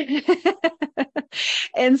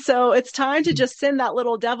 And so it's time to just send that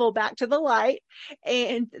little devil back to the light.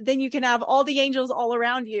 And then you can have all the angels all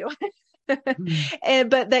around you.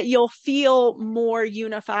 But that you'll feel more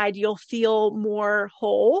unified, you'll feel more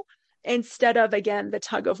whole instead of, again, the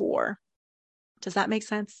tug of war. Does that make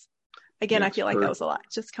sense? Again, I feel like that was a lot.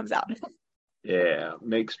 It just comes out. Yeah,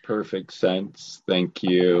 makes perfect sense. Thank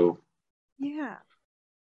you. Yeah.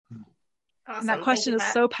 Awesome. And that question is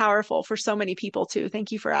so powerful for so many people too.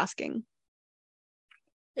 Thank you for asking.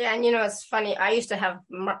 Yeah, and it's funny. I used to have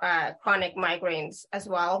chronic migraines as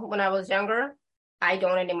well when I was younger. I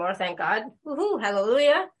don't anymore, thank God. Woohoo,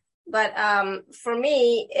 hallelujah. But for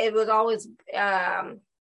me, it was always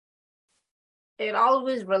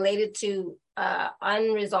related to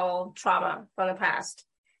unresolved trauma from the past.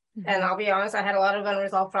 Mm-hmm. And I'll be honest, I had a lot of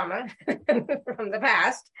unresolved trauma from the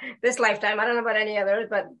past. This lifetime, I don't know about any others,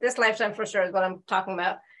 but this lifetime for sure is what I'm talking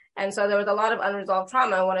about. And so there was a lot of unresolved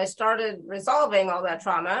trauma. When I started resolving all that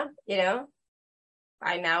trauma,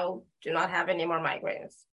 I now do not have any more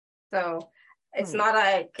migraines. So it's not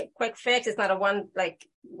a quick fix. It's not a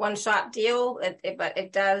one shot deal. But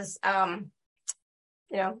it does,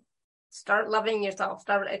 start loving yourself,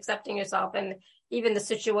 start accepting yourself, and even the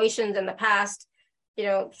situations in the past,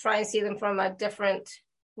 try and see them from a different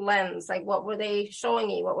lens. Like, what were they showing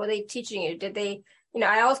you? What were they teaching you? Did they,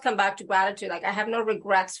 I always come back to gratitude. Like, I have no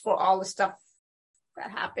regrets for all the stuff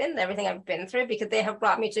that happened, everything I've been through, because they have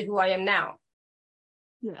brought me to who I am now.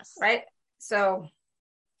 Yes. Right. So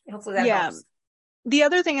hopefully that helps. The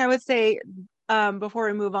other thing I would say, before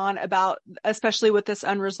we move on, about especially with this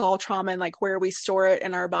unresolved trauma and like where we store it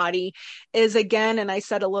in our body, is, again, and I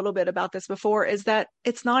said a little bit about this before, is that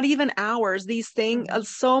it's not even ours. These things,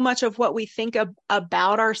 so much of what we think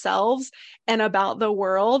about ourselves and about the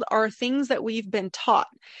world are things that we've been taught.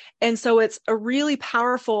 And so it's a really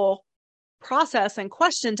powerful process and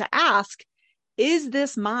question to ask: is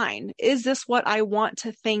this mine? Is this what I want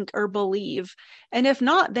to think or believe? And if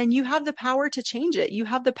not, then you have the power to change it. You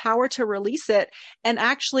have the power to release it and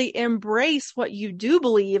actually embrace what you do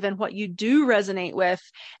believe and what you do resonate with,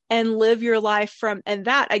 and live your life from, and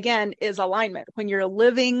that again is alignment. When you're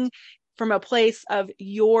living from a place of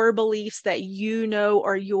your beliefs that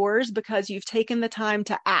are yours because you've taken the time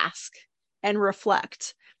to ask and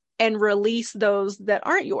reflect and release those that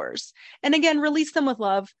aren't yours. And again, release them with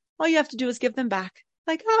love. All you have to do is give them back.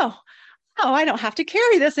 Like, oh, I don't have to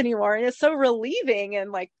carry this anymore. And it's so relieving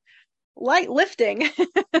and like light lifting.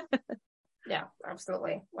 Yeah,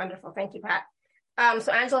 absolutely. Wonderful. Thank you, Pat.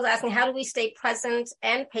 So Angela's asking, how do we stay present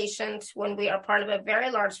and patient when we are part of a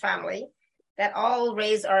very large family that all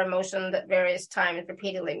raise our emotions at various times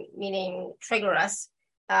repeatedly, meaning trigger us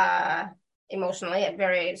emotionally at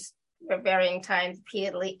varying times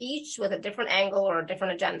repeatedly, each with a different angle or a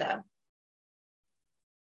different agenda?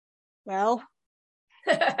 Well,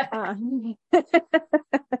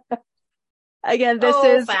 again, this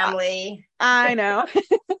is family. I know.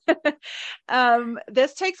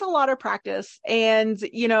 This takes a lot of practice. And,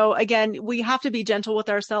 again, we have to be gentle with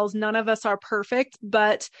ourselves. None of us are perfect,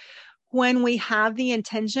 but when we have the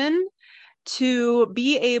intention to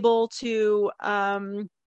be able to, I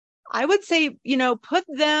would say, put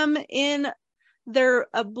them in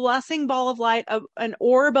a blessing ball of light, an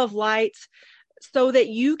orb of light, so that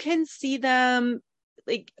you can see them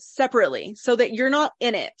like separately, so that you're not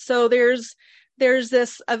in it. So there's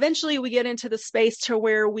this, eventually we get into the space to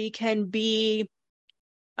where we can be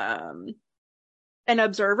an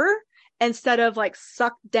observer instead of like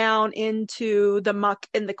sucked down into the muck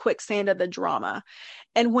and the quicksand of the drama.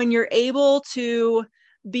 And when you're able to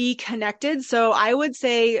be connected. So I would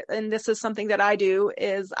say, and this is something that I do,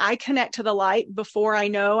 is I connect to the light before I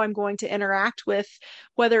know I'm going to interact with,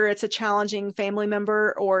 whether it's a challenging family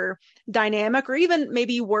member or dynamic, or even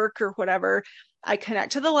maybe work or whatever. I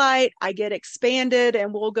connect to the light, I get expanded,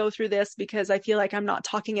 and we'll go through this because I feel like I'm not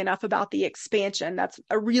talking enough about the expansion. That's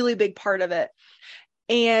a really big part of it.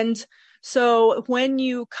 And so when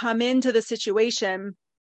you come into the situation,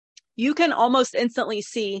 you can almost instantly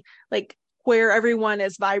see like where everyone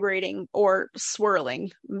is vibrating or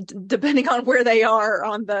swirling, depending on where they are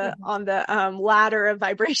on the ladder of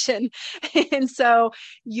vibration. And so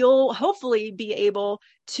you'll hopefully be able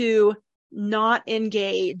to not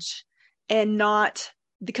engage and not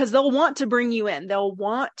because they'll want to bring you in. They'll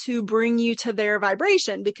want to bring you to their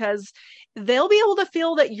vibration because they'll be able to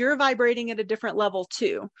feel that you're vibrating at a different level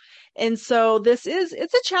too. And so it's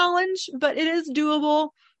a challenge, but it is doable.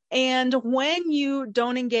 And when you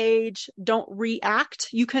don't engage, don't react,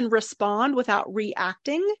 you can respond without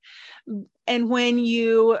reacting. And when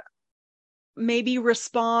you maybe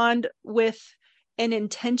respond with an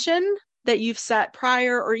intention that you've set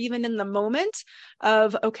prior, or even in the moment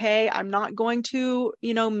of, okay, I'm not going to,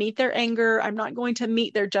 meet their anger. I'm not going to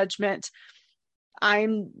meet their judgment.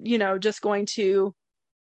 I'm, just going to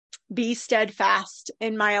be steadfast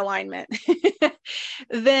in my alignment.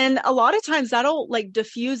 Then a lot of times that'll like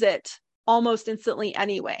diffuse it almost instantly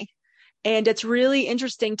anyway. And it's really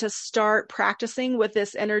interesting to start practicing with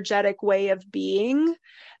this energetic way of being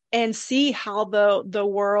and see how the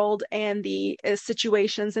world and the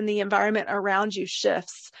situations and the environment around you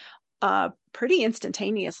shifts pretty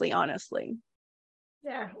instantaneously, honestly.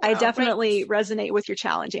 Yeah. Wow, I definitely resonate with your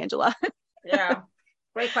challenge, Angela. Yeah.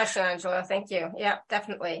 Great question, Angela. Thank you. Yeah,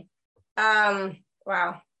 definitely.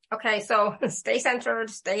 Wow. Okay. So stay centered,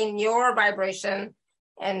 stay in your vibration,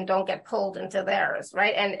 and don't get pulled into theirs.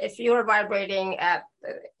 Right. And if you're vibrating at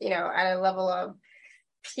a level of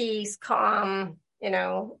peace, calm,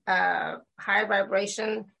 high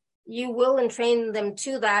vibration, you will entrain them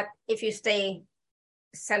to that if you stay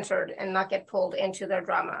centered and not get pulled into their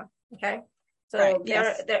drama. Okay. So right.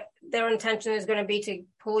 Their intention is going to be to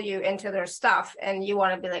pull you into their stuff, and you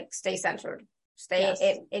want to be like, stay centered,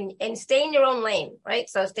 stay and stay in your own lane, right?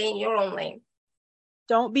 So stay in your own lane.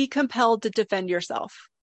 Don't be compelled to defend yourself.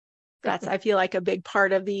 That's, I feel like, a big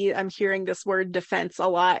part of I'm hearing this word defense a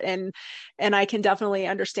lot, and I can definitely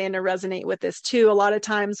understand and resonate with this too. A lot of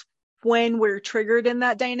times when we're triggered in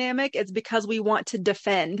that dynamic, it's because we want to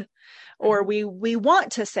defend, or we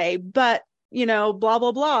want to say, but blah,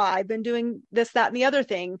 blah, blah, I've been doing this, that, and the other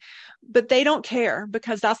thing, but they don't care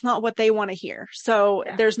because that's not what they want to hear. So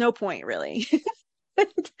there's no point really.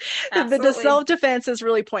 The self-defense is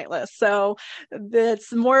really pointless. So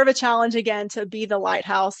it's more of a challenge again to be the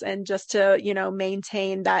lighthouse and just to,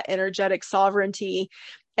 maintain that energetic sovereignty,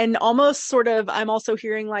 and almost sort of, I'm also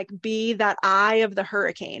hearing like, be that eye of the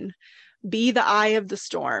hurricane, be the eye of the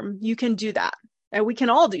storm. You can do that, and we can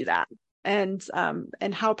all do that. And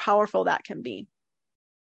how powerful that can be.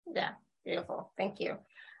 Yeah. Beautiful. Thank you.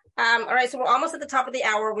 All right, so we're almost at the top of the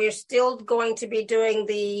hour. We're still going to be doing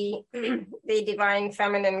the divine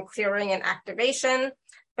feminine clearing and activation.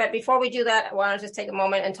 But before we do that, I want to just take a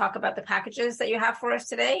moment and talk about the packages that you have for us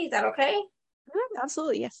today. Is that okay?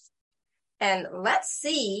 Absolutely, yes. And let's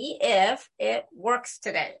see if it works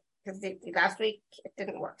today, because last week it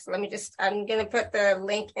didn't work. So I'm going to put the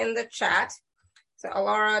link in the chat. So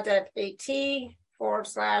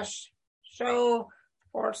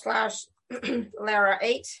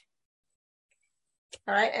alara.at/show/Lara8.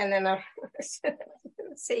 All right, and then let's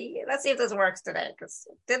see if this works today, because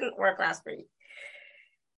it didn't work last week.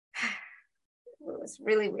 It was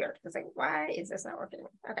really weird. It's like, why is this not working?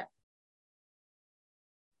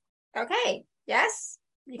 Okay. Yes,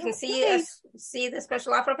 you can see the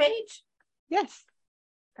special offer page. Yes.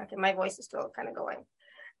 Okay, my voice is still kind of going.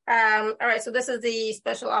 All right, so this is the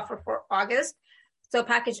special offer for August. So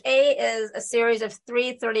package A is a series of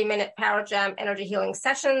 3 30-minute Power Jam energy healing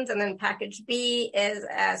sessions. And then package B is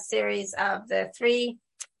a series of the 3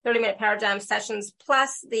 30-minute Power Jam sessions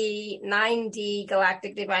plus the 9D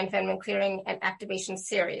Galactic Divine Feminine Clearing and Activation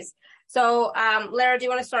series. So Lara, do you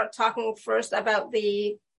want to start talking first about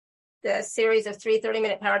the series of 3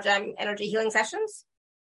 30-minute Power Jam energy healing sessions?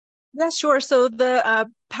 Yeah, sure. So the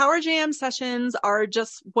Power Jam sessions are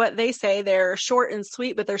just what they say. They're short and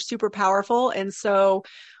sweet, but they're super powerful. And so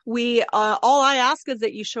all I ask is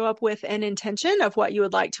that you show up with an intention of what you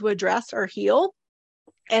would like to address or heal.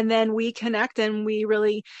 And then we connect, and we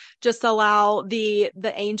really just allow the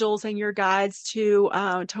angels and your guides to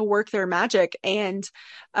work their magic and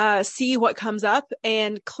see what comes up,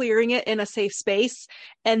 and clearing it in a safe space,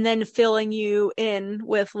 and then filling you in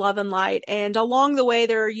with love and light. And along the way,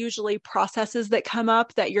 there are usually processes that come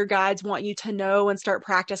up that your guides want you to know and start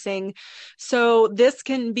practicing. So this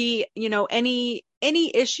can be,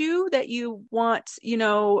 any issue that you want,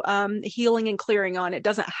 healing and clearing on. It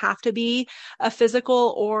doesn't have to be a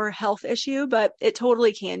physical or health issue, but it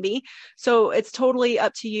totally can be. So it's totally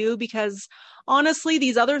up to you, because honestly,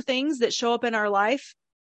 these other things that show up in our life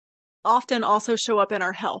often also show up in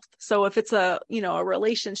our health. So if it's a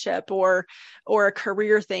relationship or a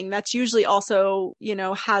career thing, that's usually also,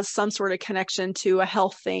 has some sort of connection to a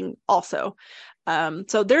health thing also.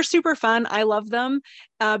 So they're super fun. I love them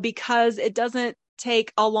because it doesn't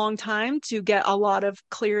take a long time to get a lot of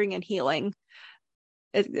clearing and healing.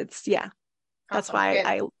 It's that's Awesome. why Good.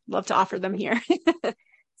 I love to offer them here.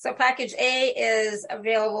 So package A is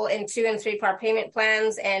available in 2 and 3 part payment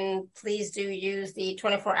plans, and please do use the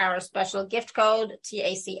 24-hour special gift code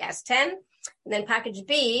TACS10. And then package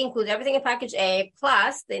B includes everything in package A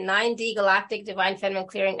plus the 9D Galactic Divine Feminine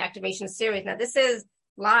Clearing Activation Series. Now this is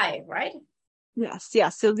live, right? Yes.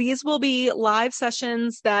 So these will be live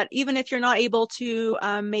sessions that even if you're not able to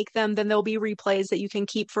make them, then there'll be replays that you can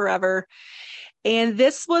keep forever. And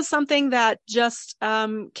this was something that just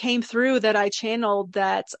came through that I channeled,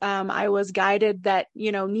 that I was guided that,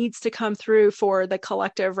 needs to come through for the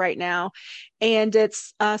collective right now. And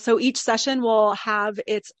it's so each session will have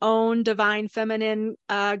its own divine feminine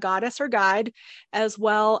goddess or guide, as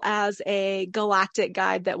well as a galactic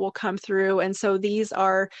guide that will come through. And so these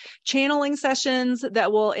are channeling sessions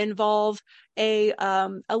that will involve a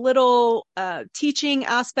little teaching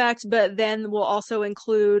aspect, but then we'll also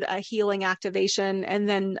include a healing activation, and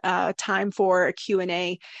then time for a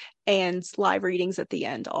Q&A and live readings at the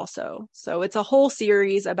end also. So it's a whole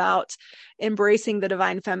series about embracing the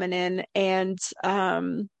divine feminine, and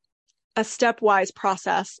a stepwise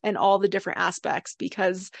process and all the different aspects,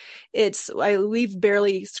 because we've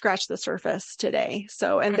barely scratched the surface today.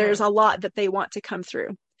 So, and there's a lot that they want to come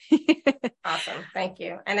through. Awesome. Thank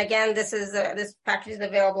you. And again, this package is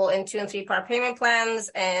available in 2 and 3 part payment plans,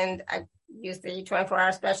 and I use the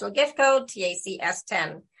 24-hour special gift code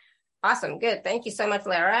TACS10. Awesome. Good. Thank you so much,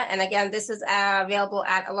 Lara. And again, this is available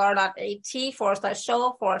at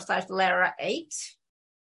alara.at/show/Lara8.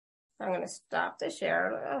 I'm going to stop the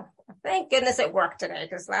share. Thank goodness it worked today,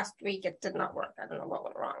 because last week it did not work. I don't know what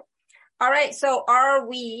went wrong. All right. So are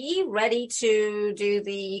we ready to do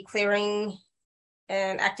the clearing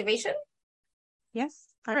and activation? Yes,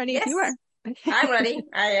 I'm ready. Yes. If you are. I'm ready.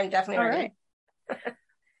 I am definitely ready. All right.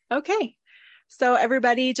 Okay. So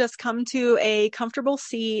everybody just come to a comfortable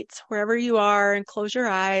seat wherever you are and close your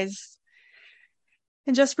eyes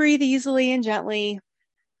and just breathe easily and gently.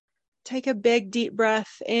 Take a big deep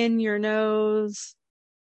breath in your nose.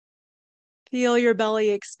 Feel your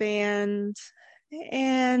belly expand,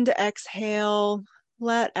 and exhale.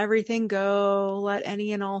 Let everything go. Let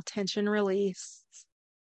any and all tension release.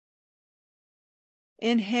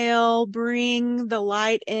 Inhale, bring the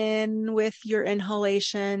light in with your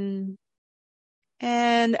inhalation.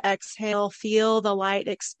 And exhale, feel the light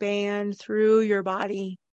expand through your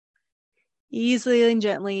body. Easily and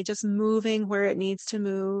gently, just moving where it needs to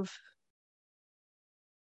move.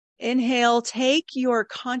 Inhale, take your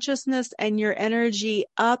consciousness and your energy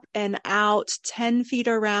up and out 10 feet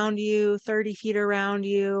around you, 30 feet around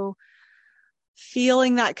you.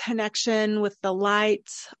 Feeling that connection with the light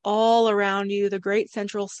all around you, the great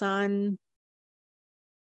central sun.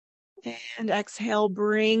 And exhale,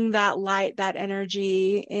 bring that light, that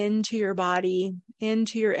energy into your body,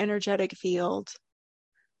 into your energetic field.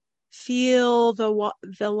 Feel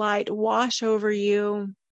the light wash over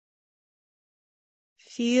you.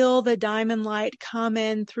 Feel the diamond light come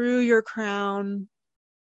in through your crown,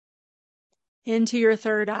 into your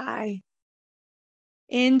third eye,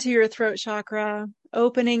 into your throat chakra,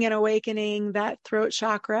 opening and awakening that throat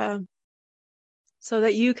chakra so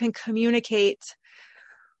that you can communicate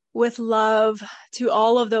with love to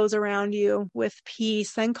all of those around you, with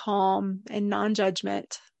peace and calm and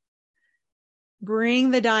non-judgment.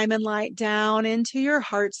 Bring the diamond light down into your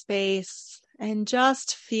heart space and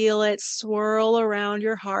just feel it swirl around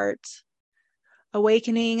your heart,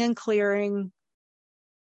 awakening and clearing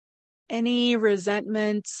any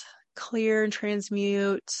resentment, clear and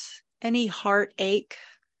transmute, any heartache,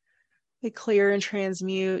 we clear and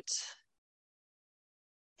transmute.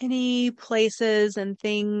 Any places and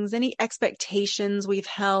things, any expectations we've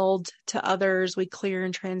held to others, we clear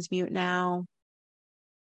and transmute now.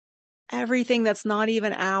 Everything that's not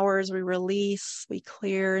even ours, we release, we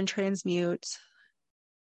clear and transmute.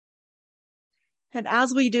 And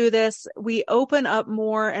as we do this, we open up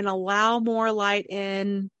more and allow more light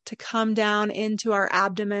in to come down into our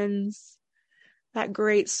abdomens, that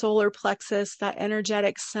great solar plexus, that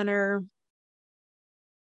energetic center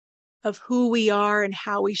of who we are and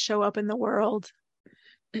how we show up in the world.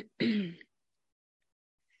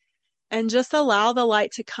 And just allow the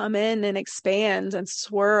light to come in and expand and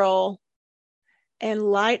swirl and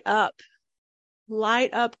light up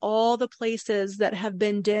all the places that have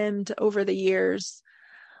been dimmed over the years.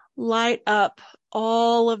 Light up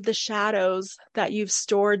all of the shadows that you've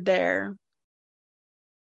stored there.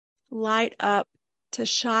 Light up to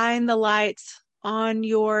shine the light on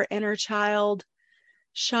your inner child.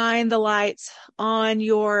 Shine the light on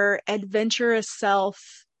your adventurous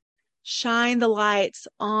self, Shine the lights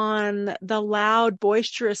on the loud,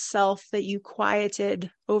 boisterous self that you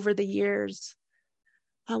quieted over the years.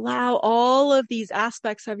 Allow all of these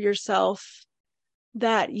aspects of yourself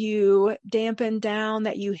that you dampened down,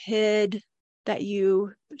 that you hid, that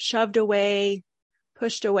you shoved away,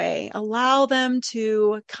 pushed away. Allow them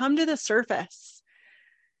to come to the surface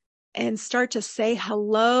and start to say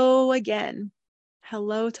hello again.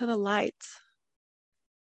 Hello to the light.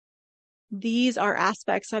 These are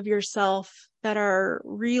aspects of yourself that are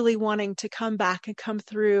really wanting to come back and come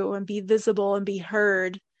through and be visible and be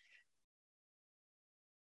heard.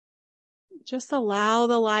 Just allow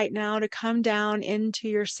the light now to come down into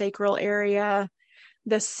your sacral area,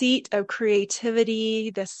 the seat of creativity,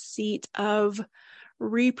 the seat of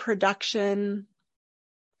reproduction,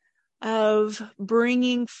 of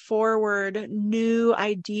bringing forward new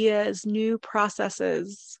ideas, new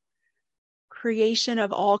processes, creation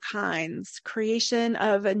of all kinds, creation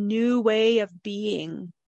of a new way of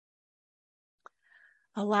being.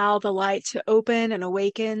 Allow the light to open and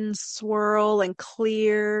awaken, swirl and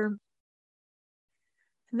clear.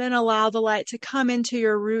 And then allow the light to come into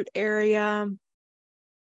your root area,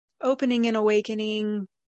 opening and awakening,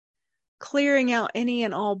 clearing out any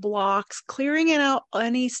and all blocks, clearing out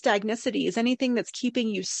any stagnicities, anything that's keeping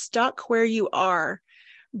you stuck where you are.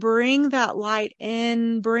 Bring that light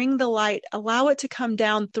in, bring the light, allow it to come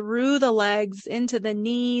down through the legs, into the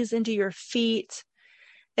knees, into your feet,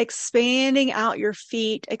 expanding out your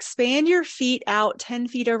feet. Expand your feet out 10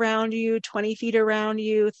 feet around you, 20 feet around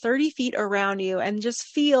you, 30 feet around you, and just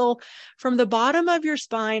feel from the bottom of your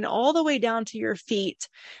spine all the way down to your feet.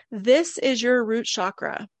 This is your root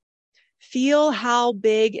chakra. Feel how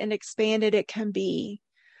big and expanded it can be.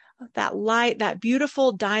 That light, that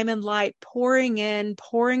beautiful diamond light pouring in,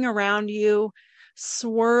 pouring around you,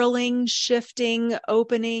 swirling, shifting,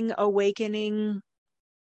 opening, awakening.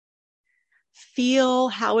 Feel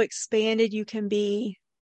how expanded you can be.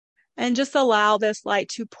 And just allow this light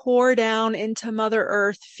to pour down into Mother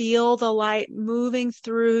Earth. Feel the light moving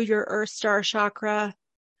through your Earth Star chakra,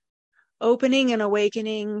 opening and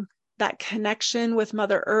awakening that connection with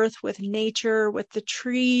Mother Earth, with nature, with the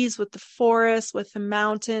trees, with the forests, with the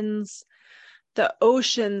mountains, the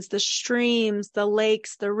oceans, the streams, the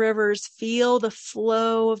lakes, the rivers. Feel the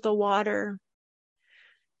flow of the water.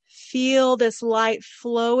 Feel this light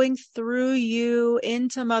flowing through you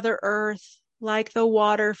into Mother Earth like the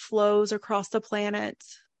water flows across the planet.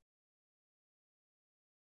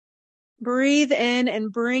 Breathe in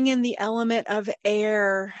and bring in the element of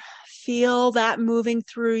air. Feel that moving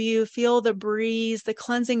through you. Feel the breeze, the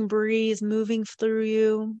cleansing breeze moving through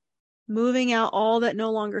you, moving out all that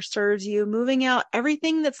no longer serves you, moving out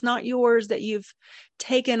everything that's not yours that you've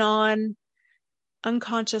taken on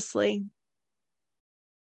unconsciously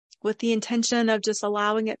with the intention of just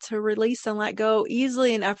allowing it to release and let go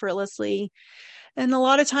easily and effortlessly. And a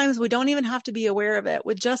lot of times we don't even have to be aware of it.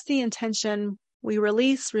 With just the intention, we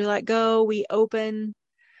release, we let go, we open.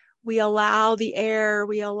 We allow the air,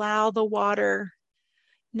 we allow the water.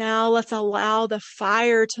 Now let's allow the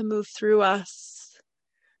fire to move through us.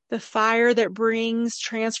 The fire that brings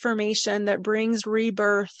transformation, that brings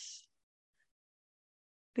rebirth.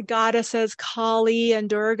 The goddesses Kali and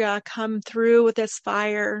Durga come through with this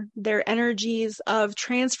fire, their energies of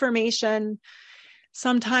transformation.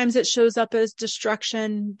 Sometimes it shows up as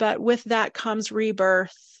destruction, but with that comes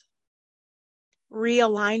rebirth,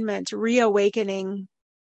 realignment, reawakening,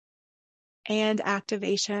 and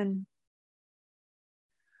activation.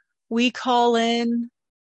 We call in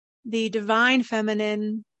the divine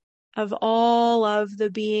feminine of all of the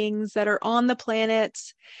beings that are on the planet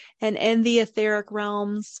and in the etheric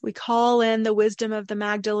realms. We call in the wisdom of the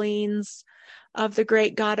Magdalenes, of the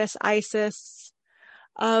great goddess Isis,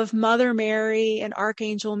 of Mother Mary and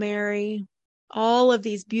Archangel Mary, all of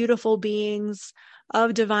these beautiful beings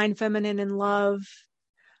of divine feminine and love.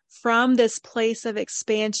 From this place of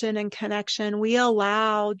expansion and connection, we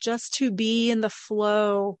allow just to be in the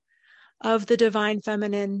flow of the divine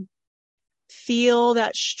feminine. Feel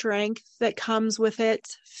that strength that comes with it.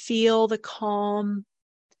 Feel the calm.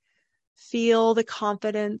 Feel the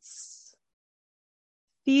confidence.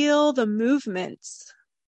 Feel the movement.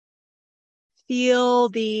 Feel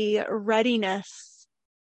the readiness.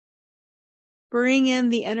 Bring in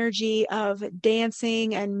the energy of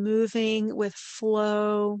dancing and moving with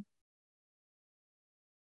flow.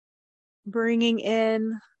 Bringing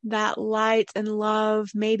in that light and love.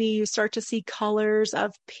 Maybe you start to see colors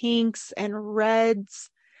of pinks and reds,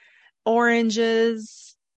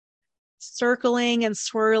 oranges, circling and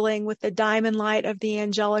swirling with the diamond light of the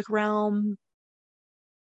angelic realm.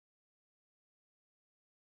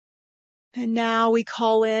 And now we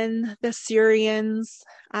call in the Syrians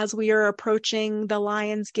as we are approaching the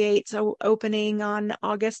Lion's Gate opening on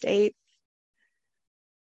August 8th.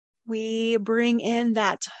 We bring in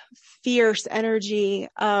that fierce energy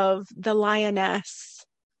of the lioness.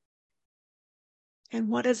 And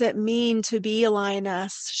what does it mean to be a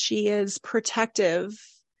lioness? She is protective.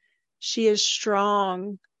 She is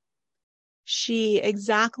strong. She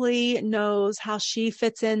exactly knows how she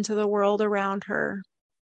fits into the world around her.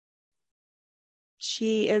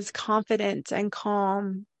 She is confident and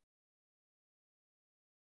calm.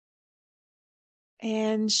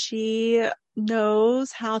 And she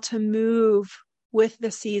knows how to move with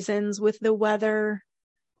the seasons, with the weather,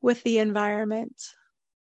 with the environment.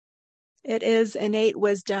 It is innate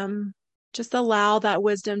wisdom. Just allow that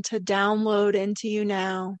wisdom to download into you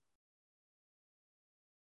now.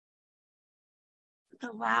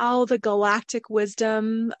 Allow the galactic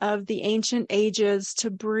wisdom of the ancient ages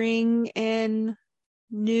to bring in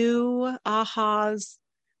new ahas,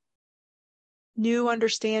 new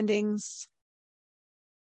understandings.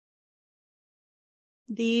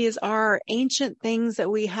 These are ancient things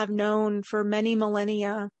that we have known for many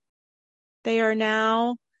millennia. They are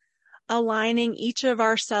now aligning each of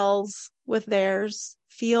our cells with theirs.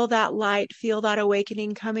 Feel that light, feel that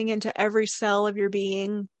awakening coming into every cell of your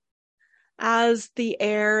being. As the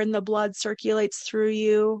air and the blood circulates through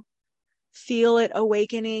you, feel it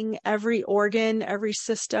awakening every organ, every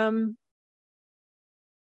system,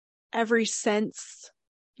 every sense,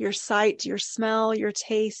 your sight, your smell, your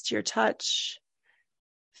taste, your touch.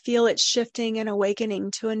 Feel it shifting and awakening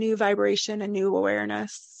to a new vibration, a new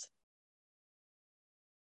awareness.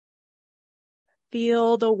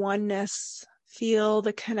 Feel the oneness, feel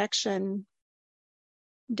the connection,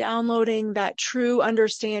 downloading that true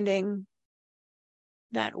understanding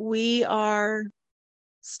that we are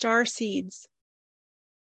star seeds.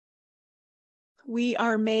 We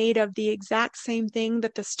are made of the exact same thing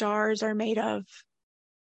that the stars are made of.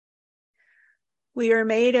 We are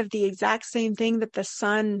made of the exact same thing that the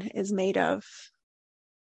sun is made of.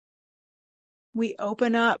 We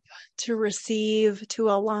open up to receive, to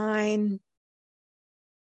align,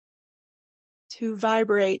 to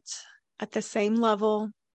vibrate at the same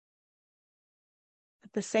level,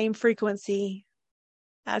 at the same frequency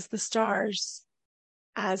as the stars,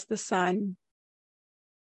 as the sun,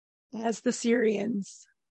 as the Syrians,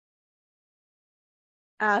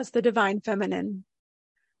 as the divine feminine,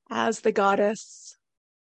 as the goddess,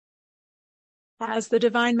 as the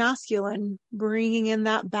divine masculine, bringing in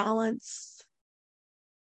that balance.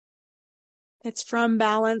 It's from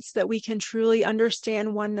balance that we can truly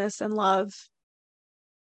understand oneness and love.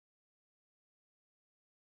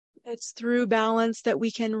 It's through balance that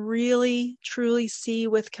we can really, truly see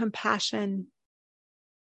with compassion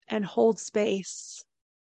and hold space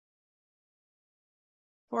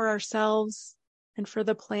for ourselves and for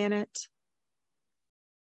the planet.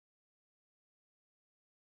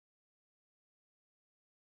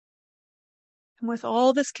 And with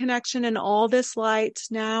all this connection and all this light,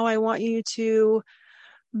 now I want you to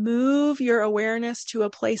move your awareness to a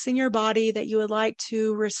place in your body that you would like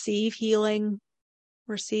to receive healing,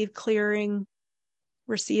 receive clearing,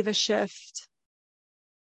 receive a shift.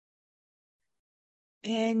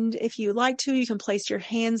 And if you like to, you can place your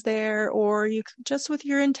hands there, or you can, just with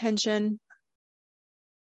your intention,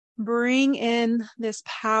 bring in this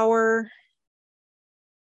power,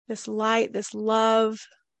 this light, this love,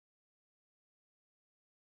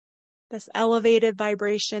 this elevated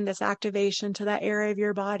vibration, this activation to that area of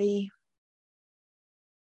your body.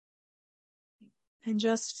 And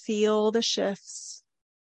just feel the shifts.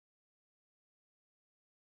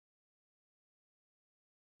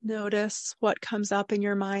 Notice what comes up in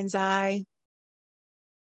your mind's eye.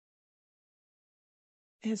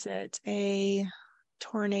 Is it a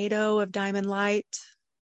tornado of diamond light?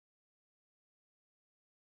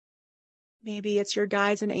 Maybe it's your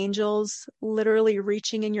guides and angels literally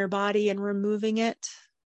reaching in your body and removing it,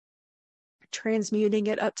 transmuting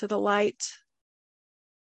it up to the light.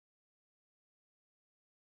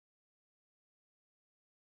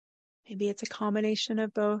 Maybe it's a combination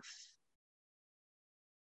of both.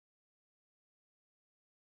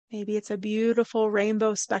 Maybe it's a beautiful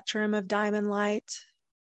rainbow spectrum of diamond light,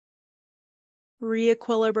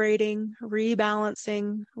 re-equilibrating,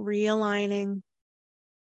 rebalancing, realigning.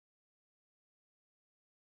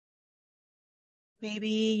 Maybe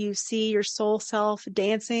you see your soul self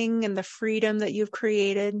dancing in the freedom that you've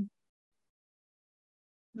created.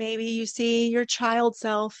 Maybe you see your child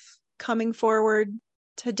self coming forward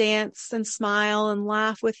to dance and smile and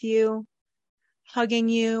laugh with you, hugging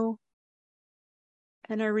you,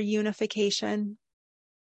 and a reunification.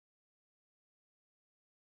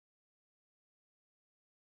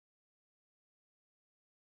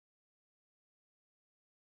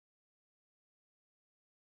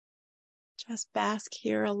 Just bask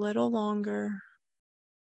here a little longer.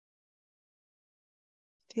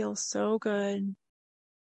 Feels so good.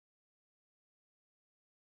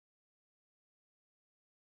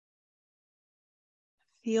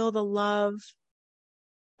 Feel the love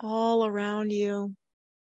all around you,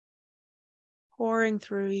 pouring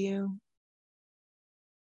through you.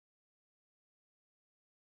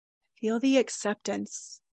 Feel the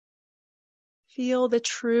acceptance. Feel the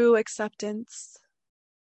true acceptance.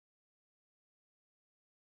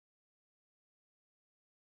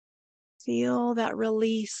 Feel that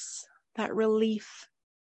release, that relief.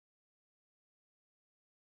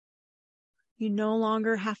 You no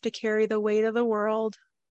longer have to carry the weight of the world.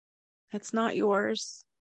 It's not yours.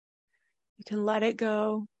 You can let it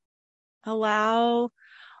go. Allow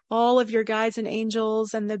all of your guides and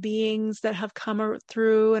angels and the beings that have come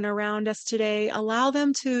through and around us today, allow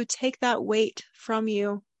them to take that weight from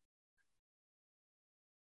you.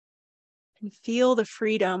 And feel the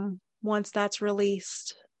freedom once that's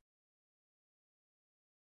released.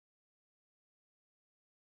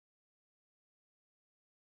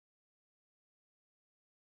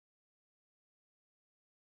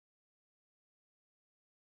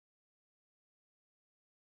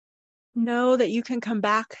 Know that you can come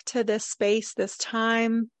back to this space, this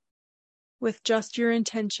time, with just your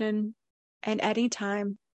intention, and any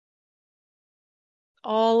time.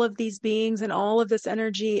 All of these beings and all of this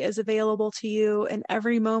energy is available to you in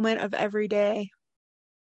every moment of every day.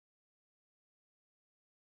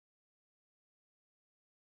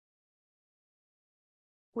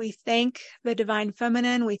 We thank the divine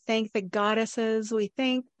feminine, we thank the goddesses, we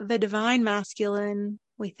thank the divine masculine,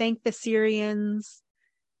 we thank the Syrians,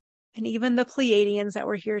 and even the Pleiadians that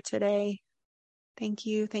were here today. Thank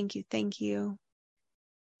you, thank you, thank you.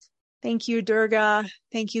 Thank you, Durga.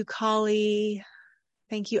 Thank you, Kali.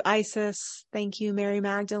 Thank you, Isis. Thank you, Mary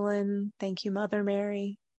Magdalene. Thank you, Mother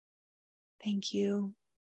Mary. Thank you.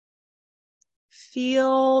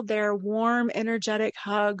 Feel their warm, energetic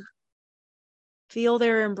hug. Feel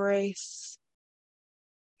their embrace.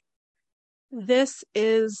 This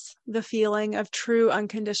is the feeling of true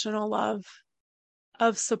unconditional love,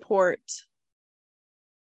 of support,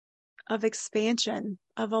 of expansion,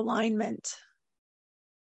 of alignment.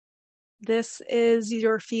 This is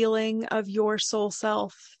your feeling of your soul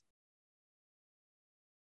self,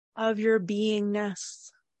 of your beingness.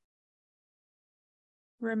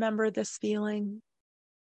 Remember this feeling.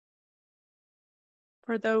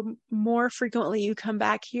 For the more frequently you come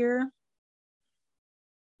back here,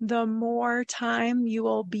 the more time you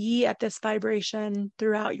will be at this vibration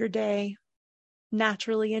throughout your day,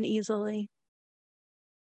 naturally and easily.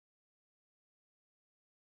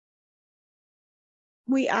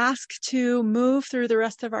 We ask to move through the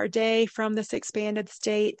rest of our day from this expanded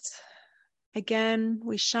state. Again,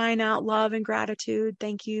 we shine out love and gratitude.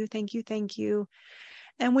 Thank you, thank you, thank you.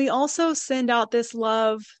 And we also send out this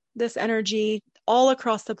love, this energy all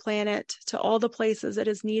across the planet to all the places it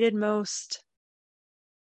is needed most.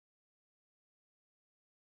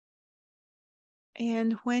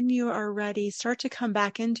 And when you are ready, start to come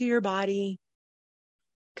back into your body.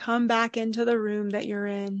 Come back into the room that you're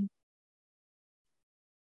in.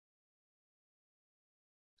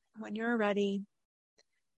 When you're ready,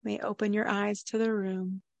 you may open your eyes to the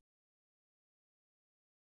room.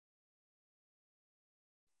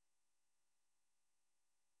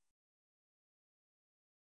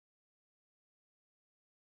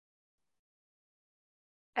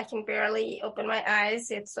 I can barely open my eyes.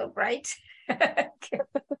 It's so bright.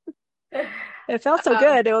 It felt so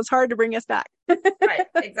good. It was hard to bring us back. Right.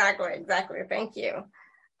 Exactly. Thank you.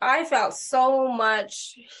 I felt so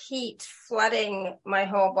much heat flooding my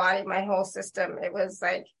whole body, my whole system. It was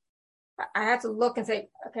like, I had to look and say,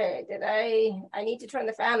 okay, I need to turn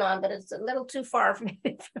the fan on, but it's a little too far for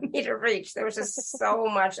me to reach. There was just so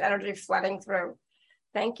much energy flooding through.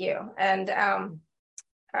 Thank you. And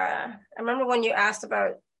I remember when you asked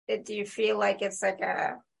about it, do you feel like it's like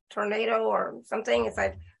a tornado or something? It's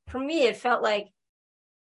like, for me, it felt like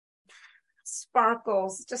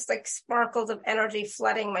sparkles, just like sparkles of energy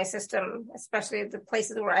flooding my system, especially the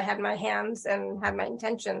places where I had my hands and had my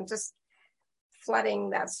intention, just flooding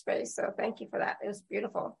that space. So thank you for that. It was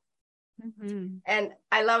beautiful. Mm-hmm. And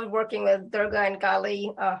I loved working with Durga and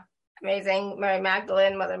Kali. Amazing. Mary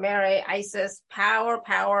Magdalene, Mother Mary, Isis,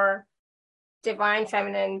 power, divine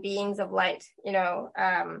feminine beings of light,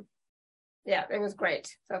 yeah, it was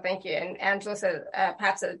great. So thank you. And Angela said,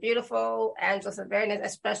 Pat said, beautiful. Angela said, very nice,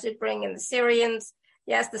 especially bring in the Syrians.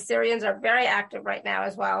 Yes, the Syrians are very active right now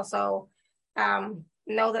as well. So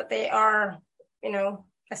know that they are,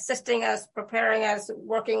 assisting us, preparing us,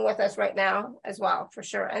 working with us right now as well, for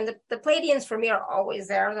sure. And the Pleiadians for me are always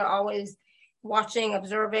there. They're always watching,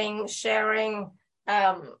 observing, sharing,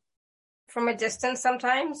 from a distance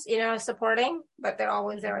sometimes, supporting, but they're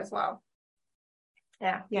always there as well.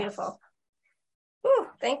 Yeah, beautiful. Yes. Ooh,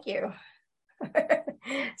 thank you.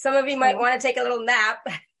 Some of you might want to take a little nap.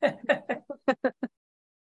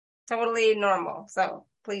 Totally normal. So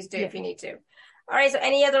please do if you need to. All right. So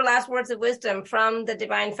any other last words of wisdom from the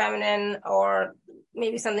Divine Feminine, or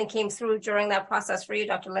maybe something came through during that process for you,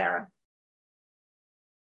 Dr. Lara?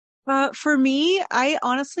 For me, I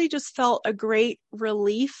honestly just felt a great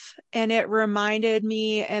relief, and it reminded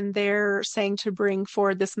me, and they're saying to bring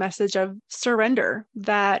forward this message of surrender,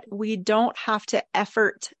 that we don't have to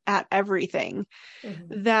effort at everything,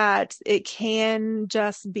 that it can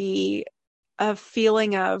just be a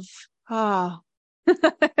feeling of, and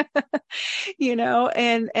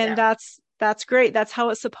that's great. That's how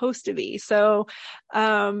it's supposed to be. So,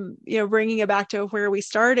 bringing it back to where we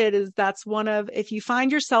started, is that's one of, if you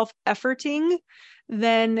find yourself efforting,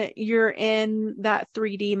 then you're in that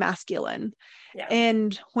 3D masculine. Yeah.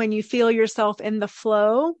 And when you feel yourself in the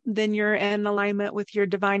flow, then you're in alignment with your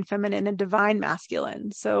divine feminine and divine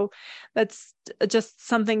masculine. So that's just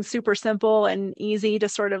something super simple and easy to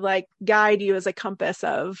sort of like guide you as a compass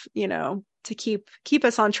of, to keep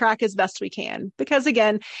us on track as best we can. Because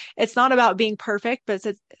again, it's not about being perfect, but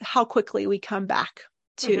it's how quickly we come back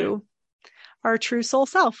to our true soul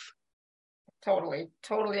self. Totally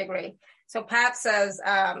agree. So Pat says,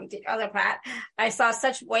 the other Pat, I saw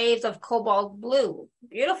such waves of cobalt blue.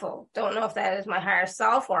 Beautiful. Don't know if that is my higher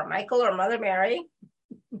self or Michael or Mother Mary.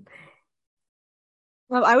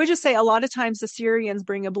 Well, I would just say a lot of times the Syrians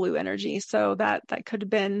bring a blue energy. So that could have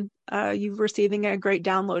been you receiving a great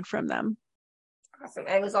download from them. Awesome.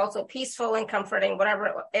 And it was also peaceful and comforting, whatever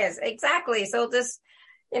it is. Exactly. So just,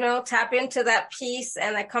 tap into that peace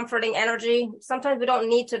and that comforting energy. Sometimes we don't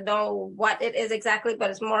need to know what it is exactly, but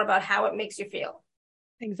it's more about how it makes you feel.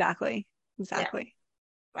 Exactly. Yeah.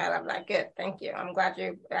 I love that. Good. Thank you. I'm glad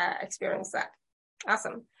you experienced that.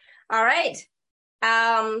 Awesome. All right.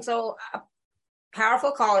 So a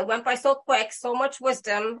powerful call. It went by so quick, so much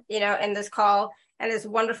wisdom, in this call. And this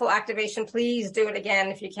wonderful activation. Please do it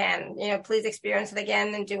again if you can. Please experience it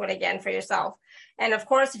again and do it again for yourself. And of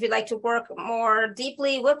course, if you'd like to work more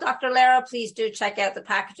deeply with Dr. Lara, please do check out the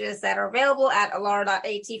packages that are available at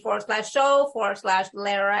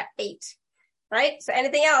alara.at/show/Lara8. Right? So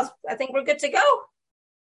anything else? I think we're good to go.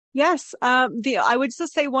 Yes. I would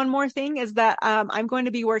just say one more thing is that I'm going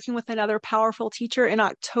to be working with another powerful teacher in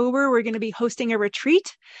October. We're going to be hosting a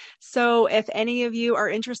retreat. So if any of you are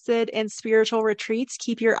interested in spiritual retreats,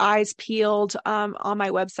 keep your eyes peeled on my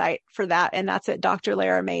website for that. And that's at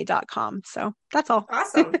drlaramay.com. So that's all.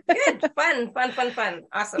 Awesome. Good. Fun.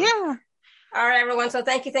 Awesome. Yeah. All right, everyone. So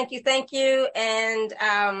thank you. And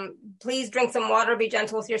please drink some water, be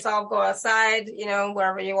gentle with yourself, go outside,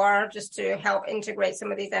 wherever you are, just to help integrate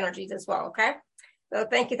some of these energies as well. Okay. So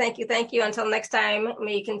thank you. Until next time,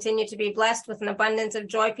 may you continue to be blessed with an abundance of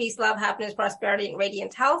joy, peace, love, happiness, prosperity, and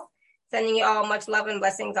radiant health. Sending you all much love and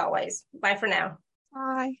blessings always. Bye for now.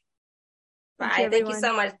 Bye. Bye. Thank you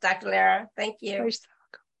so much, Dr. Lara. Thank you.